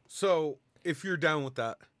 So, if you're down with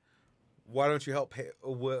that, why don't you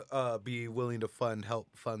be willing to help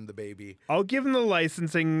fund the baby? I'll give them the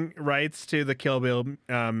licensing rights to the Kill Bill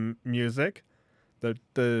music,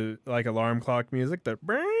 the like alarm clock music, the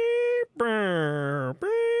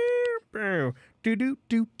do do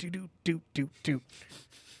do do do do do do.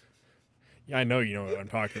 Yeah, I know you know what I'm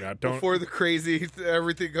talking about. Before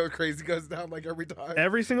everything goes down like every time.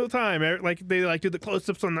 Every single time, like they like do the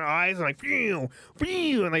close-ups on their eyes and like pew,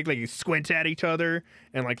 pew, and like you squint at each other,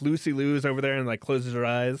 and like Lucy Lou's over there and like closes her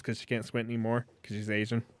eyes because she can't squint anymore because she's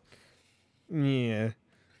Asian. Yeah.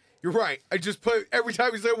 You're right. I just put every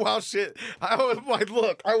time you say wild shit, I was like,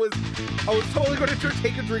 look, I was totally going to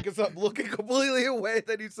take a drink of something, looking completely away.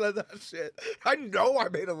 Then you said that shit. I know I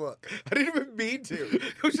made a look. I didn't even mean to.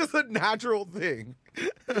 It was just a natural thing.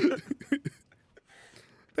 But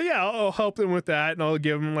yeah, I'll help them with that, and I'll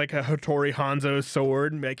give them like a Hattori Hanzo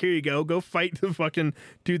sword, and be like, here you go fight the fucking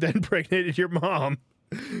dude that impregnated your mom.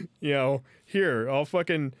 Here, I'll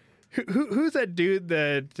fucking. Who's that dude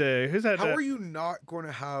that? Who's that? How are you not going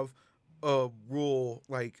to have a rule,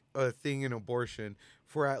 like a thing in abortion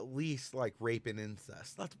for at least like rape and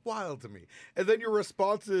incest? That's wild to me. And then your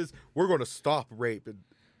response is, we're going to stop rape. And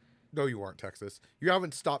no, you aren't, Texas. You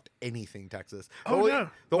haven't stopped anything, Texas. The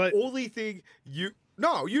only thing you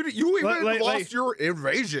even lost your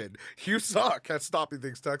invasion. You suck at stopping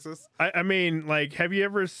things, Texas. I mean, like, have you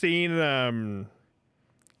ever seen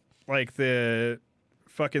like the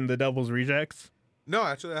Devil's Rejects? No,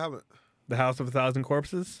 actually, I haven't. The House of a Thousand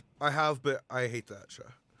Corpses? I have, but I hate that show.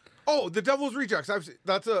 Oh, The Devil's Rejects. I've seen,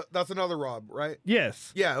 that's another Rob, right?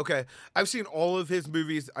 Yes. Yeah, okay. I've seen all of his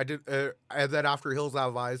movies. I did, and then after Hills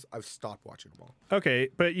Have Eyes, I've stopped watching them all. Okay,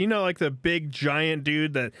 but like the big giant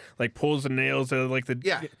dude that like pulls the nails out of like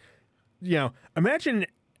the imagine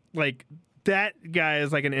like that guy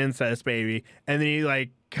is like an incest baby, and then he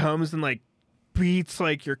like comes and like beats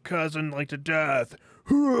like your cousin like to death.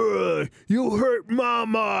 You hurt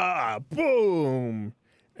mama, boom,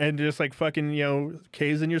 and just like fucking,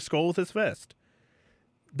 caves in your skull with his fist.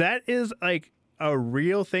 That is like a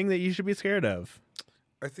real thing that you should be scared of.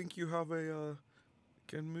 I think you have a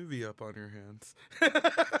good movie up on your hands.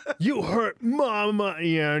 You hurt mama,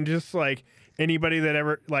 and just like anybody that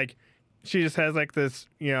ever, like, she just has like this,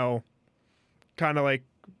 kind of like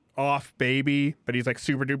off baby, but he's like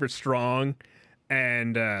super duper strong,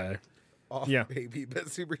 and Off baby, but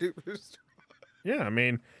super duper strong. Yeah, I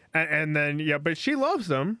mean, and then but she loves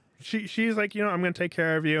him. She's like, I'm gonna take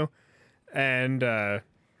care of you, and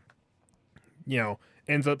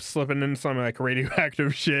ends up slipping in some like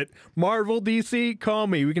radioactive shit. Marvel, DC, call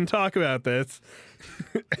me. We can talk about this.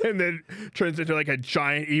 And then turns into like a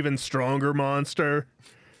giant, even stronger monster.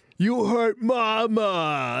 You hurt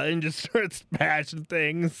mama, and just starts bashing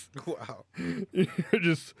things. Wow.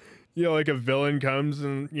 Just like a villain comes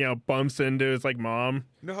and bumps into his like mom.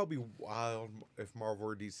 You know how it'd be wild if Marvel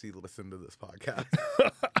or DC listened to this podcast?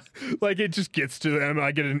 Like it just gets to them.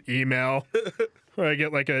 I get an email, or I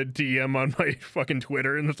get like a DM on my fucking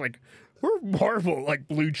Twitter, and it's like, we're Marvel, like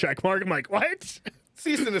blue check mark. I'm like, what?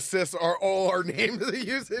 Cease and desist are all our name to the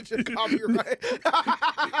usage and copyright.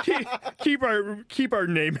 keep our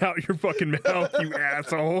name out your fucking mouth, you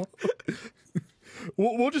asshole.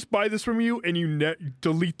 We'll just buy this from you, and you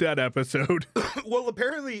delete that episode. Well,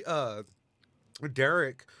 apparently,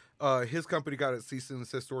 Derek, his company got a cease and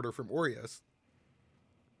desist order from Oreos.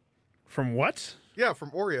 From what? Yeah,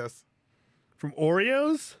 from Oreos. From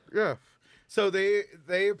Oreos? Yeah. So they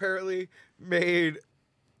apparently made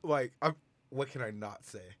like what can I not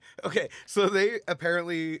say? Okay, so they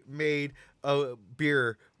apparently made a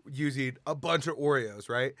beer using a bunch of Oreos,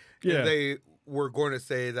 right? Yeah. And they were going to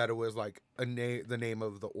say that it was like the name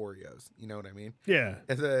of the Oreos. You know what I mean? Yeah.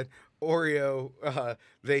 And then Oreo,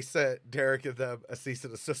 they sent Derek and them a cease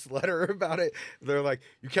and desist letter about it. They're like,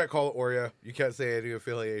 you can't call it Oreo. You can't say any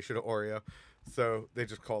affiliation of Oreo. So they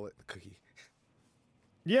just call it the cookie.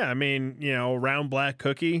 Yeah, I mean, round black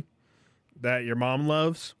cookie that your mom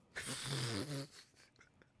loves.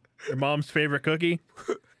 Your mom's favorite cookie.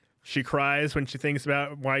 She cries when she thinks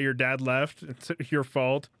about why your dad left. It's your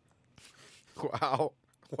fault. Wow.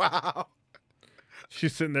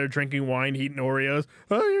 She's sitting there drinking wine, eating Oreos.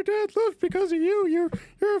 Oh, your dad left because of you.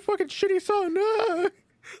 You're a fucking shitty son. Ah.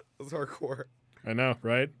 That's hardcore. I know,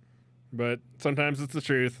 right? But sometimes it's the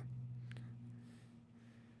truth.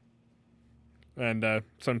 And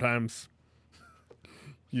sometimes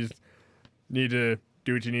you just need to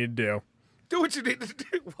do what you need to do. Do what you need to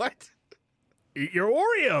do. What? Eat your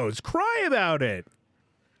Oreos. Cry about it.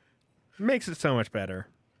 Makes it so much better.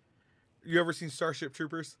 You ever seen Starship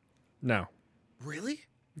Troopers? No. Really?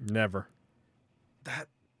 Never. That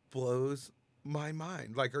blows my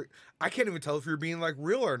mind. Like, I can't even tell if you're being like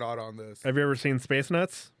real or not on this. Have you ever seen Space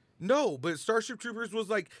Nuts? No, but Starship Troopers was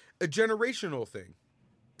like a generational thing.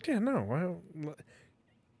 Yeah, no. Well,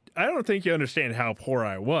 I don't think you understand how poor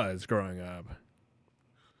I was growing up.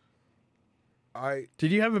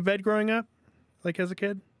 Did you have a bed growing up, like as a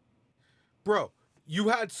kid? Bro, you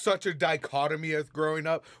had such a dichotomy as growing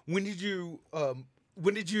up. When did you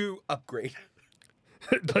upgrade?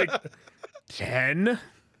 Like 10?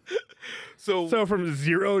 So from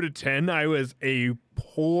 0 to 10, I was a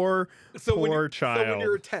poor child. So when you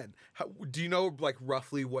were 10, do you know like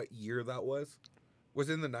roughly what year that was? Was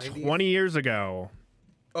it in the 90s? 20 years ago.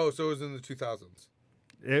 Oh, so it was in the 2000s.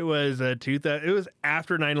 It was it was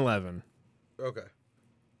after 9/11. Okay.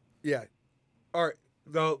 Yeah. All right.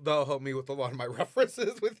 That'll help me with a lot of my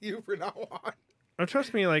references with you from now on. Oh,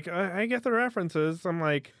 trust me, like I get the references. I'm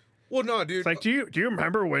like, well, no, dude. It's like, do you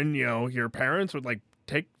remember when your parents would like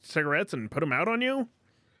take cigarettes and put them out on you?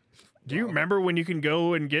 Do you remember when you can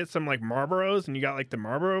go and get some like Marlboros and you got like the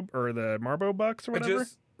Marlboro or the Marlboro Bucks or whatever? I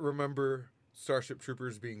just remember Starship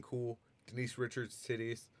Troopers being cool. Denise Richards'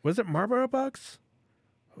 titties. Was it Marlboro Bucks?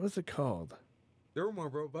 What was it called? There were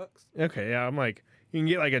Marlboro Bucks. Okay, yeah, I'm like, you can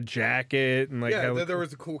get like a jacket and like... Yeah, there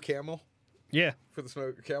was a cool camel. Yeah. For the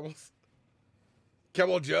smoker camels.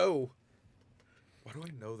 Camel Joe. Why do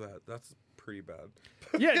I know that? That's pretty bad.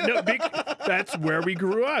 Yeah, no, that's where we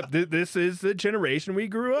grew up. This is the generation we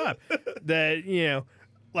grew up. That,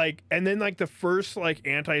 like, and then like the first like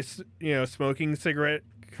smoking cigarette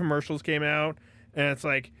commercials came out, and it's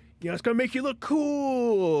like, it's gonna make you look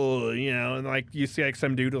cool, and like you see like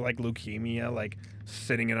some dude with like leukemia like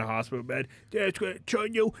sitting in a hospital bed. That's gonna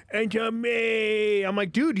turn you into me. I'm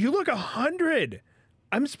like, dude, you look 100.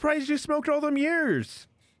 I'm surprised you smoked all them years.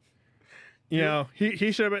 He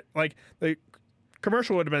should have been like, the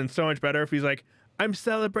commercial would have been so much better if he's like, I'm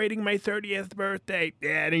celebrating my 30th birthday.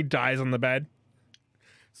 Yeah, and he dies on the bed.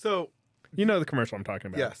 So, You know the commercial I'm talking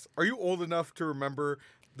about. yes. Are you old enough to remember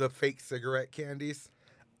the fake cigarette candies?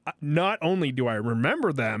 Not only do I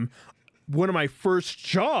remember them, one of my first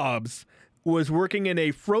jobs was working in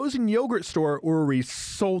a frozen yogurt store where we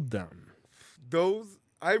sold them.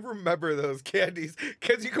 I remember those candies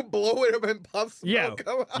because you could blow it up and puff smoke.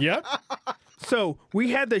 Yep. So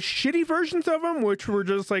we had the shitty versions of them, which were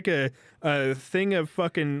just like a thing of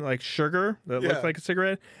fucking like sugar that looked like a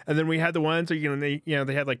cigarette, and then we had the ones that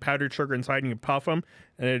they had like powdered sugar inside, and you could puff them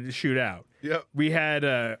and it'd shoot out. Yep. We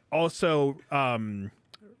had also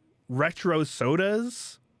retro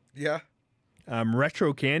sodas. Yeah.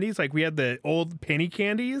 Retro candies. Like we had the old penny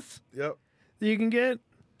candies Yep. that you can get.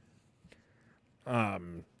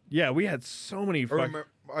 Yeah, we had so many.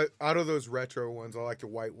 Out of those retro ones, I like the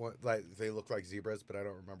white one. Like they look like zebras, but I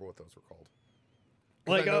don't remember what those were called.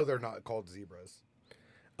 Like I know they're not called zebras.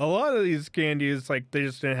 A lot of these candies, like they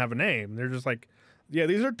just didn't have a name. They're just like, yeah,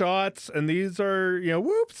 these are dots, and these are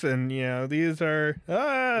whoops, and these are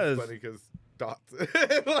It's funny because dots,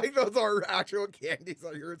 like those are actual candies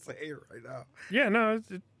that you're saying right now. Yeah, no,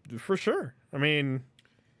 for sure. I mean,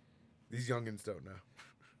 these youngins don't know.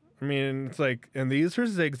 I mean, it's like, and these are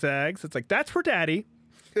zigzags. It's like, that's for daddy.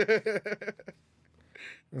 It's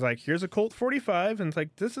like, here's a Colt 45, and it's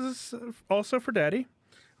like, this is also for daddy.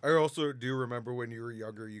 I also do remember when you were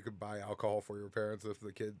younger, you could buy alcohol for your parents if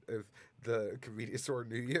the convenience store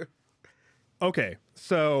knew you. Okay,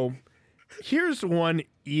 so here's one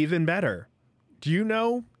even better. Do you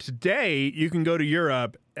know today you can go to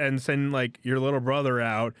Europe and send like your little brother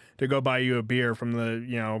out to go buy you a beer from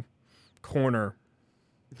the corner?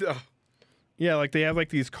 Yeah. Yeah, like they have like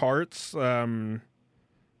these carts, like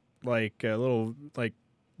a little like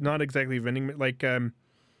not exactly vending, like in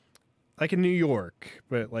New York,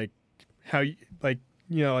 but like how Yeah,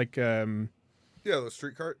 those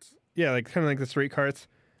street carts. yeah, like kind of like the street carts,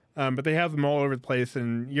 but they have them all over the place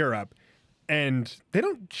in Europe, and they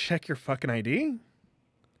don't check your fucking ID.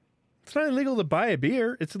 It's not illegal to buy a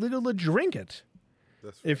beer; it's illegal to drink it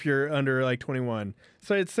if you're under like 21.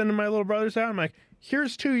 So I'd send my little brothers out. I'm like,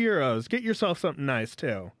 here's €2. Get yourself something nice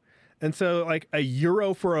too. And so like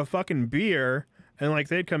 €1 for a fucking beer, and like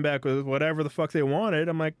they'd come back with whatever the fuck they wanted.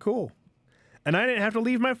 I'm like, cool. And I didn't have to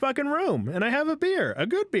leave my fucking room, and I have a beer, a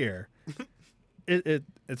good beer.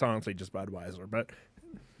 It's honestly just Budweiser,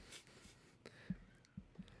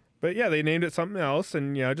 but yeah, they named it something else,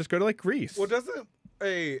 and just go to like Greece. Well, doesn't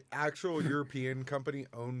a actual European company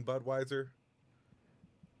own Budweiser?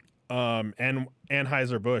 And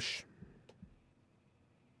Anheuser-Busch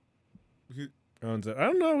owns it. I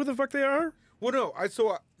don't know who the fuck they are. Well, no, I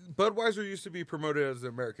saw Budweiser used to be promoted as an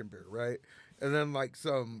American beer, right? And then like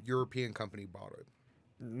some European company bought it.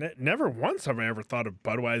 Never once have I ever thought of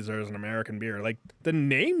Budweiser as an American beer. Like the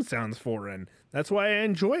name sounds foreign. That's why I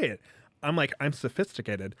enjoy it. I'm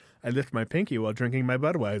sophisticated. I lift my pinky while drinking my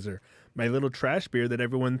Budweiser, my little trash beer that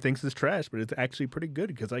everyone thinks is trash, but it's actually pretty good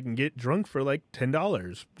because I can get drunk for like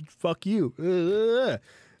 $10. Fuck you. Ugh.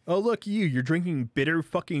 Oh, look, you're drinking bitter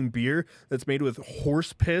fucking beer that's made with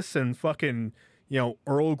horse piss and fucking,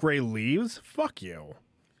 Earl Grey leaves? Fuck you.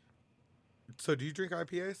 So do you drink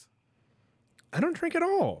IPAs? I don't drink at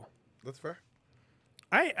all. That's fair.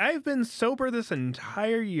 I've been sober this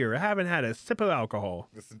entire year. I haven't had a sip of alcohol.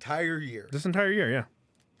 This entire year, Yeah.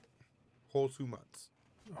 whole 2 months.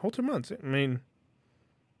 Whole 2 months. I mean,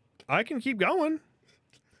 I can keep going.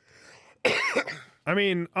 I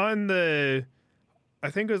mean, I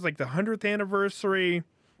think it was like the 100th anniversary,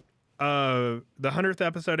 the 100th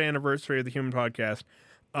episode anniversary of the Human Podcast.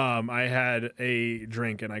 I had a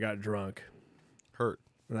drink and I got drunk. Hurt.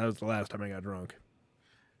 And that was the last time I got drunk.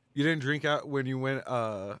 You didn't drink out when you went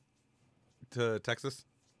to Texas?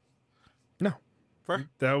 No. Fair.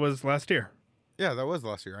 That was last year. Yeah, that was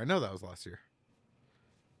last year. I know that was last year.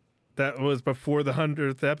 That was before the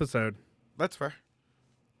 100th episode. That's fair.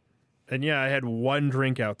 And yeah, I had one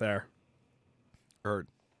drink out there. Heard.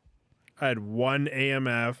 I had one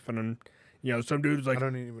AMF, and some dude's like, I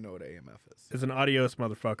don't even know what AMF is. It's an adios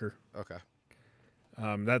motherfucker. Okay.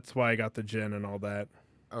 That's why I got the gin and all that.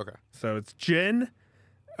 Okay. So it's gin.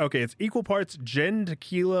 Okay, it's equal parts gin,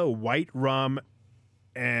 tequila, white rum,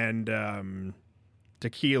 and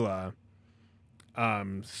tequila.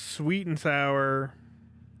 Sweet and sour.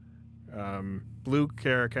 Blue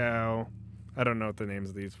Caracal. I don't know what the names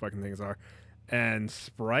of these fucking things are. And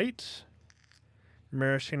Sprite.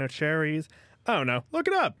 Maraschino cherries. I don't know. Look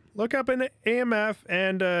it up. Look up an AMF,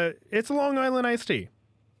 and it's a Long Island iced tea.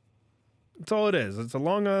 That's all it is. It's a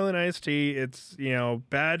Long Island iced tea. It's,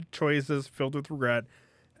 bad choices filled with regret.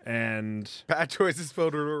 And bad choices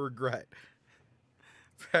filled with regret.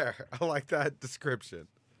 Fair. I like that description.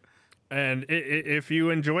 And if you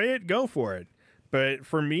enjoy it, go for it. But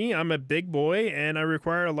for me, I'm a big boy and I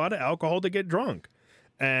require a lot of alcohol to get drunk.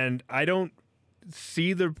 And I don't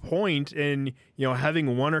see the point in,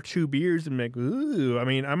 having 1 or 2 beers and make, ooh. I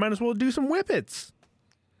mean, I might as well do some whippets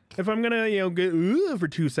if I'm going to, get ooh for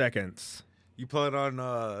 2 seconds. You plan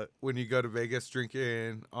on, when you go to Vegas,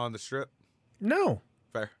 drinking on the strip? No.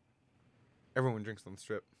 Fair. Everyone drinks on the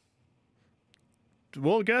strip.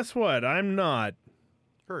 Well, guess what? I'm not.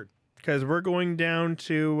 Heard. Because we're going down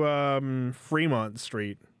to Fremont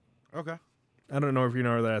Street. Okay. I don't know if you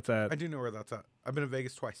know where that's at. I do know where that's at. I've been to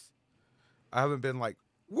Vegas twice. I haven't been like,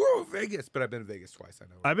 whoa, Vegas, but I've been to Vegas twice. I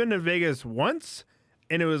know. I've been to Vegas once,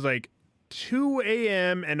 and it was like 2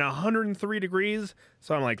 a.m. and 103 degrees.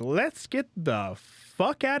 So I'm like, let's get the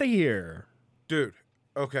fuck out of here. Dude,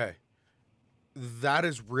 okay. That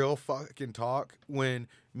is real fucking talk. When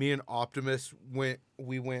me and Optimus we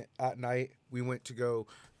went at night. We went to go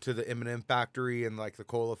to the M&M factory and like the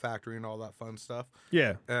cola factory and all that fun stuff.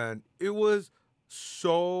 Yeah. And it was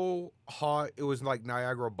so hot. It was like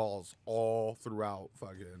Niagara balls all throughout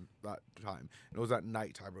fucking that time. And it was at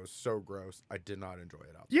nighttime. It was so gross. I did not enjoy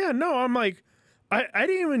it out there. Yeah, no, I'm like, I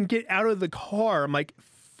didn't even get out of the car. I'm like,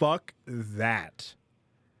 fuck that.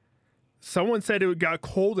 Someone said it got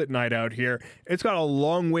cold at night out here. It's got a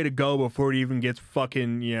long way to go before it even gets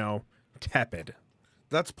fucking, tepid.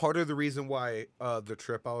 That's part of the reason why the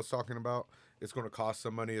trip I was talking about is going to cost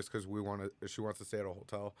some money is because she wants to stay at a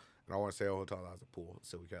hotel, and I want to stay at a hotel that has a pool,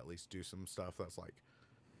 so we can at least do some stuff that's like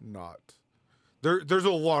not. There's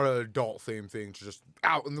a lot of adult themed things just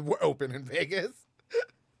out in the open in Vegas.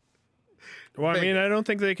 Well, I mean, I don't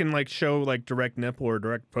think they can like show like direct nipple or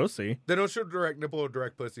direct pussy. They don't show direct nipple or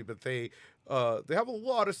direct pussy, but they have a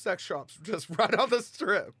lot of sex shops just right on the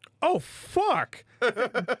strip. Oh, fuck.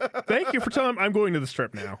 Thank you for telling me I'm going to the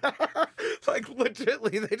strip now. Like,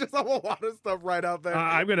 legitly, they just have a lot of stuff right out there.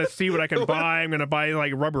 I'm going to see what I can buy. I'm going to buy,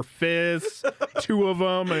 like, rubber fists, 2 of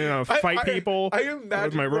them, and fight people. I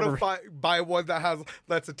imagine you're going to buy one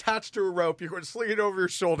that's attached to a rope. You're going to sling it over your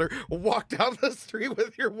shoulder, walk down the street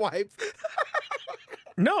with your wife.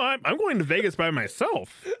 No, I'm going to Vegas by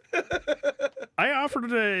myself. I offered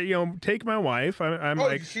to, take my wife. I'm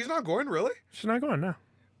like, she's not going, really? She's not going, no.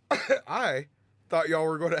 I thought y'all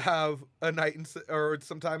were going to have a night or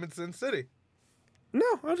sometime in Sin City. No,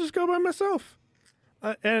 I'll just go by myself.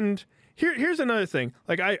 And here's another thing.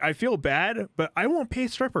 Like, I feel bad, but I won't pay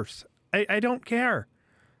strippers. I don't care.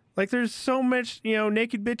 Like, there's so much,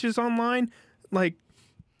 naked bitches online. Like,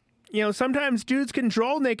 sometimes dudes can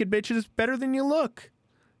draw naked bitches better than you look.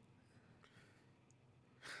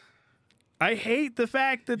 I hate the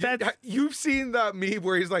fact that you've seen that meme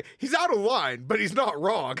where he's like, he's out of line, but he's not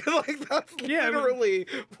wrong. Like, that's literally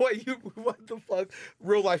what the fuck,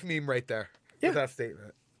 real life meme right there. Yeah. With that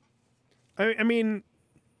statement. I mean,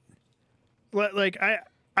 like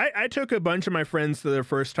I took a bunch of my friends to their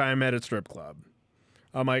first time at a strip club.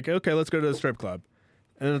 I'm like, okay, let's go to the strip club.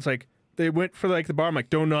 And it's like, they went for like the bar. I'm like,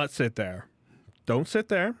 do not sit there. Don't sit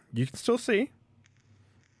there. You can still see.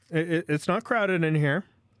 It's not crowded in here.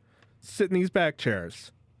 Sit in these back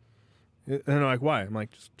chairs. And they're like, why? I'm like,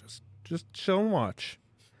 just chill and watch.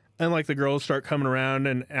 And like the girls start coming around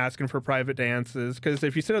and asking for private dances. Because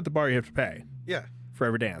if you sit at the bar, you have to pay. Yeah. For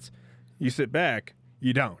every dance. You sit back,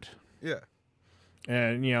 you don't. Yeah.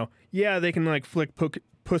 And, they can like flick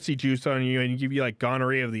pussy juice on you and give you like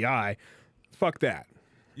gonorrhea of the eye. Fuck that.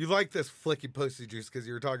 You like this flicky pussy juice because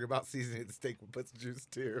you were talking about seasoning the steak with pussy juice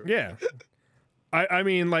too. Yeah. I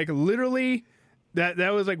mean, like literally... That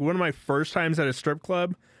was like one of my first times at a strip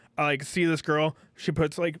club. I like see this girl. She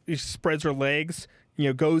spreads her legs,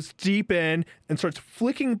 goes deep in and starts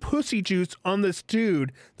flicking pussy juice on this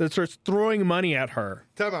dude that starts throwing money at her.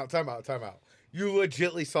 Time out. You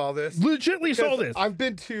legitly saw this? Legitly saw this. I've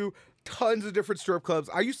been to tons of different strip clubs.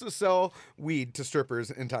 I used to sell weed to strippers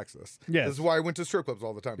in Texas. Yes. This is why I went to strip clubs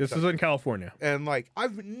all the time. This is in California. And like,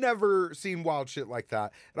 I've never seen wild shit like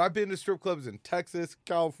that. And I've been to strip clubs in Texas,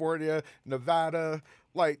 California, Nevada.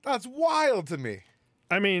 Like, that's wild to me.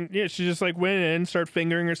 I mean, yeah, she just like went in, started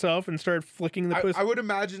fingering herself, and started flicking the pussy. I would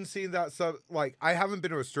imagine seeing that stuff. Like, I haven't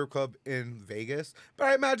been to a strip club in Vegas, but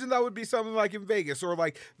I imagine that would be something like in Vegas, or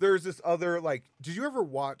like there's this other like. Did you ever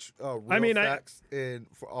watch Real Sex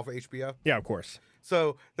off of HBO? Yeah, of course.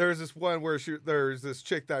 So there's this one where there's this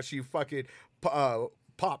chick that she fucking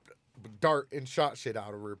popped dart and shot shit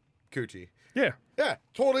out of her coochie. Yeah. Yeah,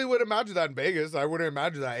 totally would imagine that in Vegas. I wouldn't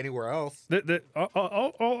imagine that anywhere else.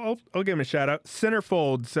 I'll give him a shout out.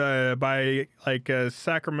 Centerfolds by like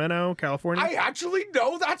Sacramento, California. I actually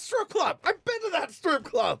know that strip club. I've been to that strip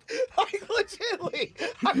club. Like, legitimately.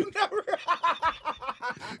 I've never.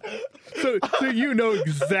 So you know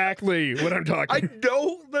exactly what I'm talking. I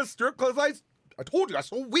know the strip clubs. I told you I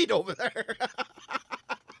sold weed over there.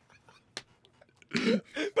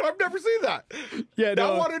 But I've never seen that. Yeah, Now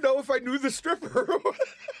no. I want to know if I knew the stripper.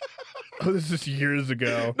 Oh, this is years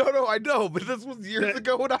ago. No, I know, but this was years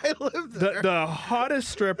ago when I lived there. The hottest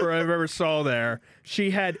stripper I've ever saw there,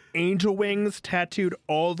 she had angel wings tattooed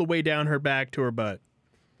all the way down her back to her butt.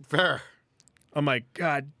 Fair. I'm like,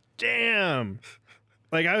 God damn.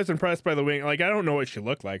 Like, I was impressed by the wing. Like, I don't know what she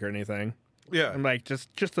looked like or anything. Yeah. I'm like,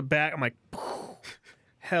 just the back. I'm like,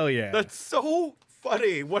 hell yeah. That's so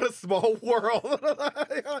funny. What a small world.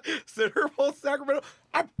 Centerfold, Sacramento.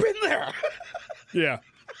 I've been there. Yeah.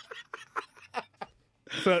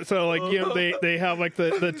 So like, you know, they have like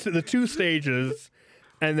the two stages,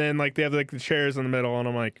 and then like they have like the chairs in the middle, and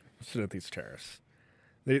I'm like, sit at these chairs.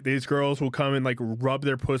 These girls will come and like rub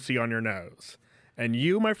their pussy on your nose, and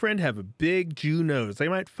you, my friend, have a big Jew nose. They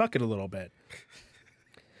might fuck it a little bit.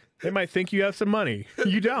 They might think you have some money.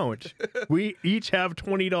 You don't. We each have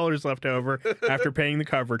 $20 left over after paying the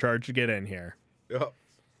cover charge to get in here, Yep.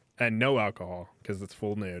 and no alcohol because it's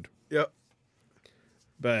full nude. Yep.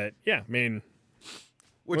 But yeah, I mean.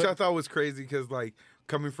 Which What? I thought was crazy because, like,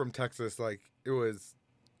 coming from Texas, like, it was,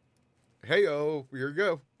 hey, yo, here you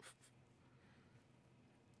go.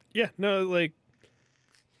 Yeah, no, like,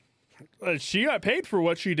 she got paid for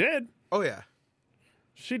what she did. Oh, yeah.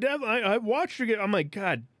 She definitely, I watched her get, I'm like,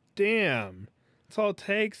 God damn. That's all it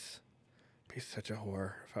takes. Be such a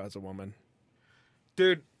whore if I was a woman.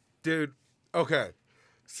 Dude, okay.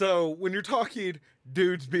 So when you're talking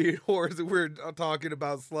dudes being whores, and we're talking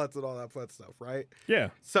about sluts and all that fun stuff, right? Yeah.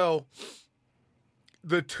 So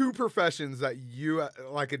the two professions that you,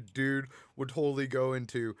 like a dude, would totally go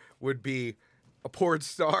into would be a porn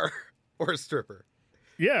star or a stripper.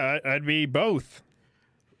 Yeah, I'd be both.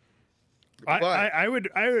 I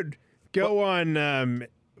would go on,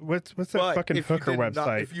 what's that But fucking if you hooker did website?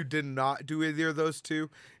 not- if you did not do either of those two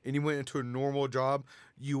and you went into a normal job,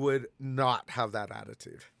 you would not have that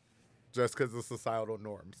attitude just because of societal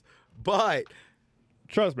norms. But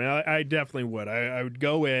Trust me, I definitely would. I would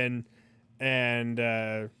go in and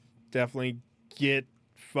definitely get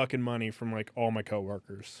fucking money from like all my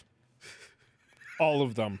coworkers. All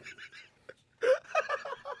of them.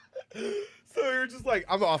 so you're just like,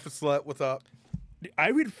 I'm an office slut. What's up?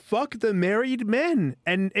 I would fuck the married men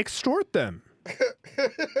and extort them.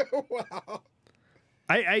 Wow.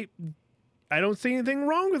 I don't see anything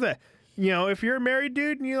wrong with that. You know, if you're a married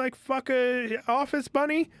dude and you like fuck a office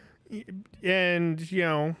bunny, and you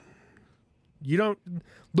know, you don't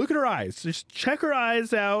look at her eyes. Just check her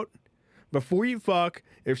eyes out before you fuck.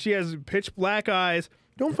 If she has pitch black eyes,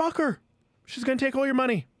 don't fuck her. She's gonna take all your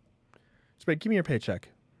money. Just like, give me your paycheck.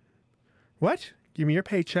 What? Give me your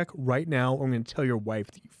paycheck right now. I'm gonna tell your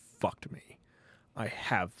wife that you fucked me. I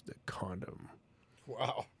have the condom.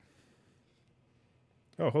 Wow.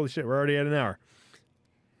 Oh, holy shit, we're already at an hour.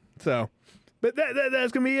 So, but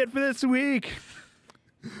that's going to be it for this week.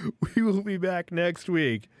 We will be back next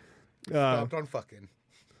week. Stopped on fucking.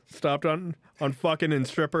 Stopped on fucking and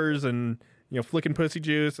strippers and, you know, flicking pussy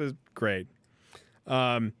juice. Is great.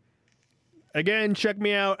 Again, check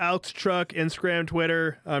me out, Alex Truck, Instagram,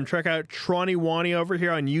 Twitter. Check out Tronny Wani over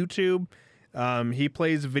here on YouTube. He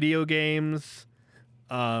plays video games.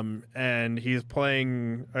 And he's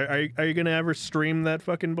playing. Are you gonna ever stream that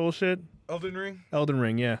fucking bullshit? Elden Ring? Elden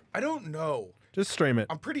Ring, yeah. I don't know. Just stream it.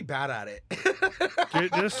 I'm pretty bad at it.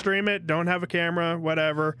 Just stream it. Don't have a camera,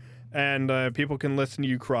 whatever, and people can listen to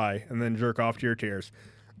you cry and then jerk off to your tears.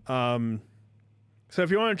 So if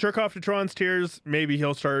you want to jerk off to Tron's tears, maybe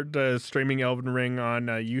he'll start streaming Elden Ring on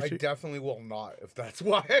I YouTube. definitely will not if that's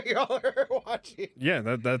why y'all are watching.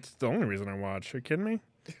 Yeah, that's the only reason I watch. Are you kidding me?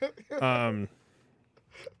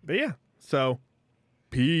 But yeah, so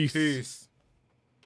peace. Peace.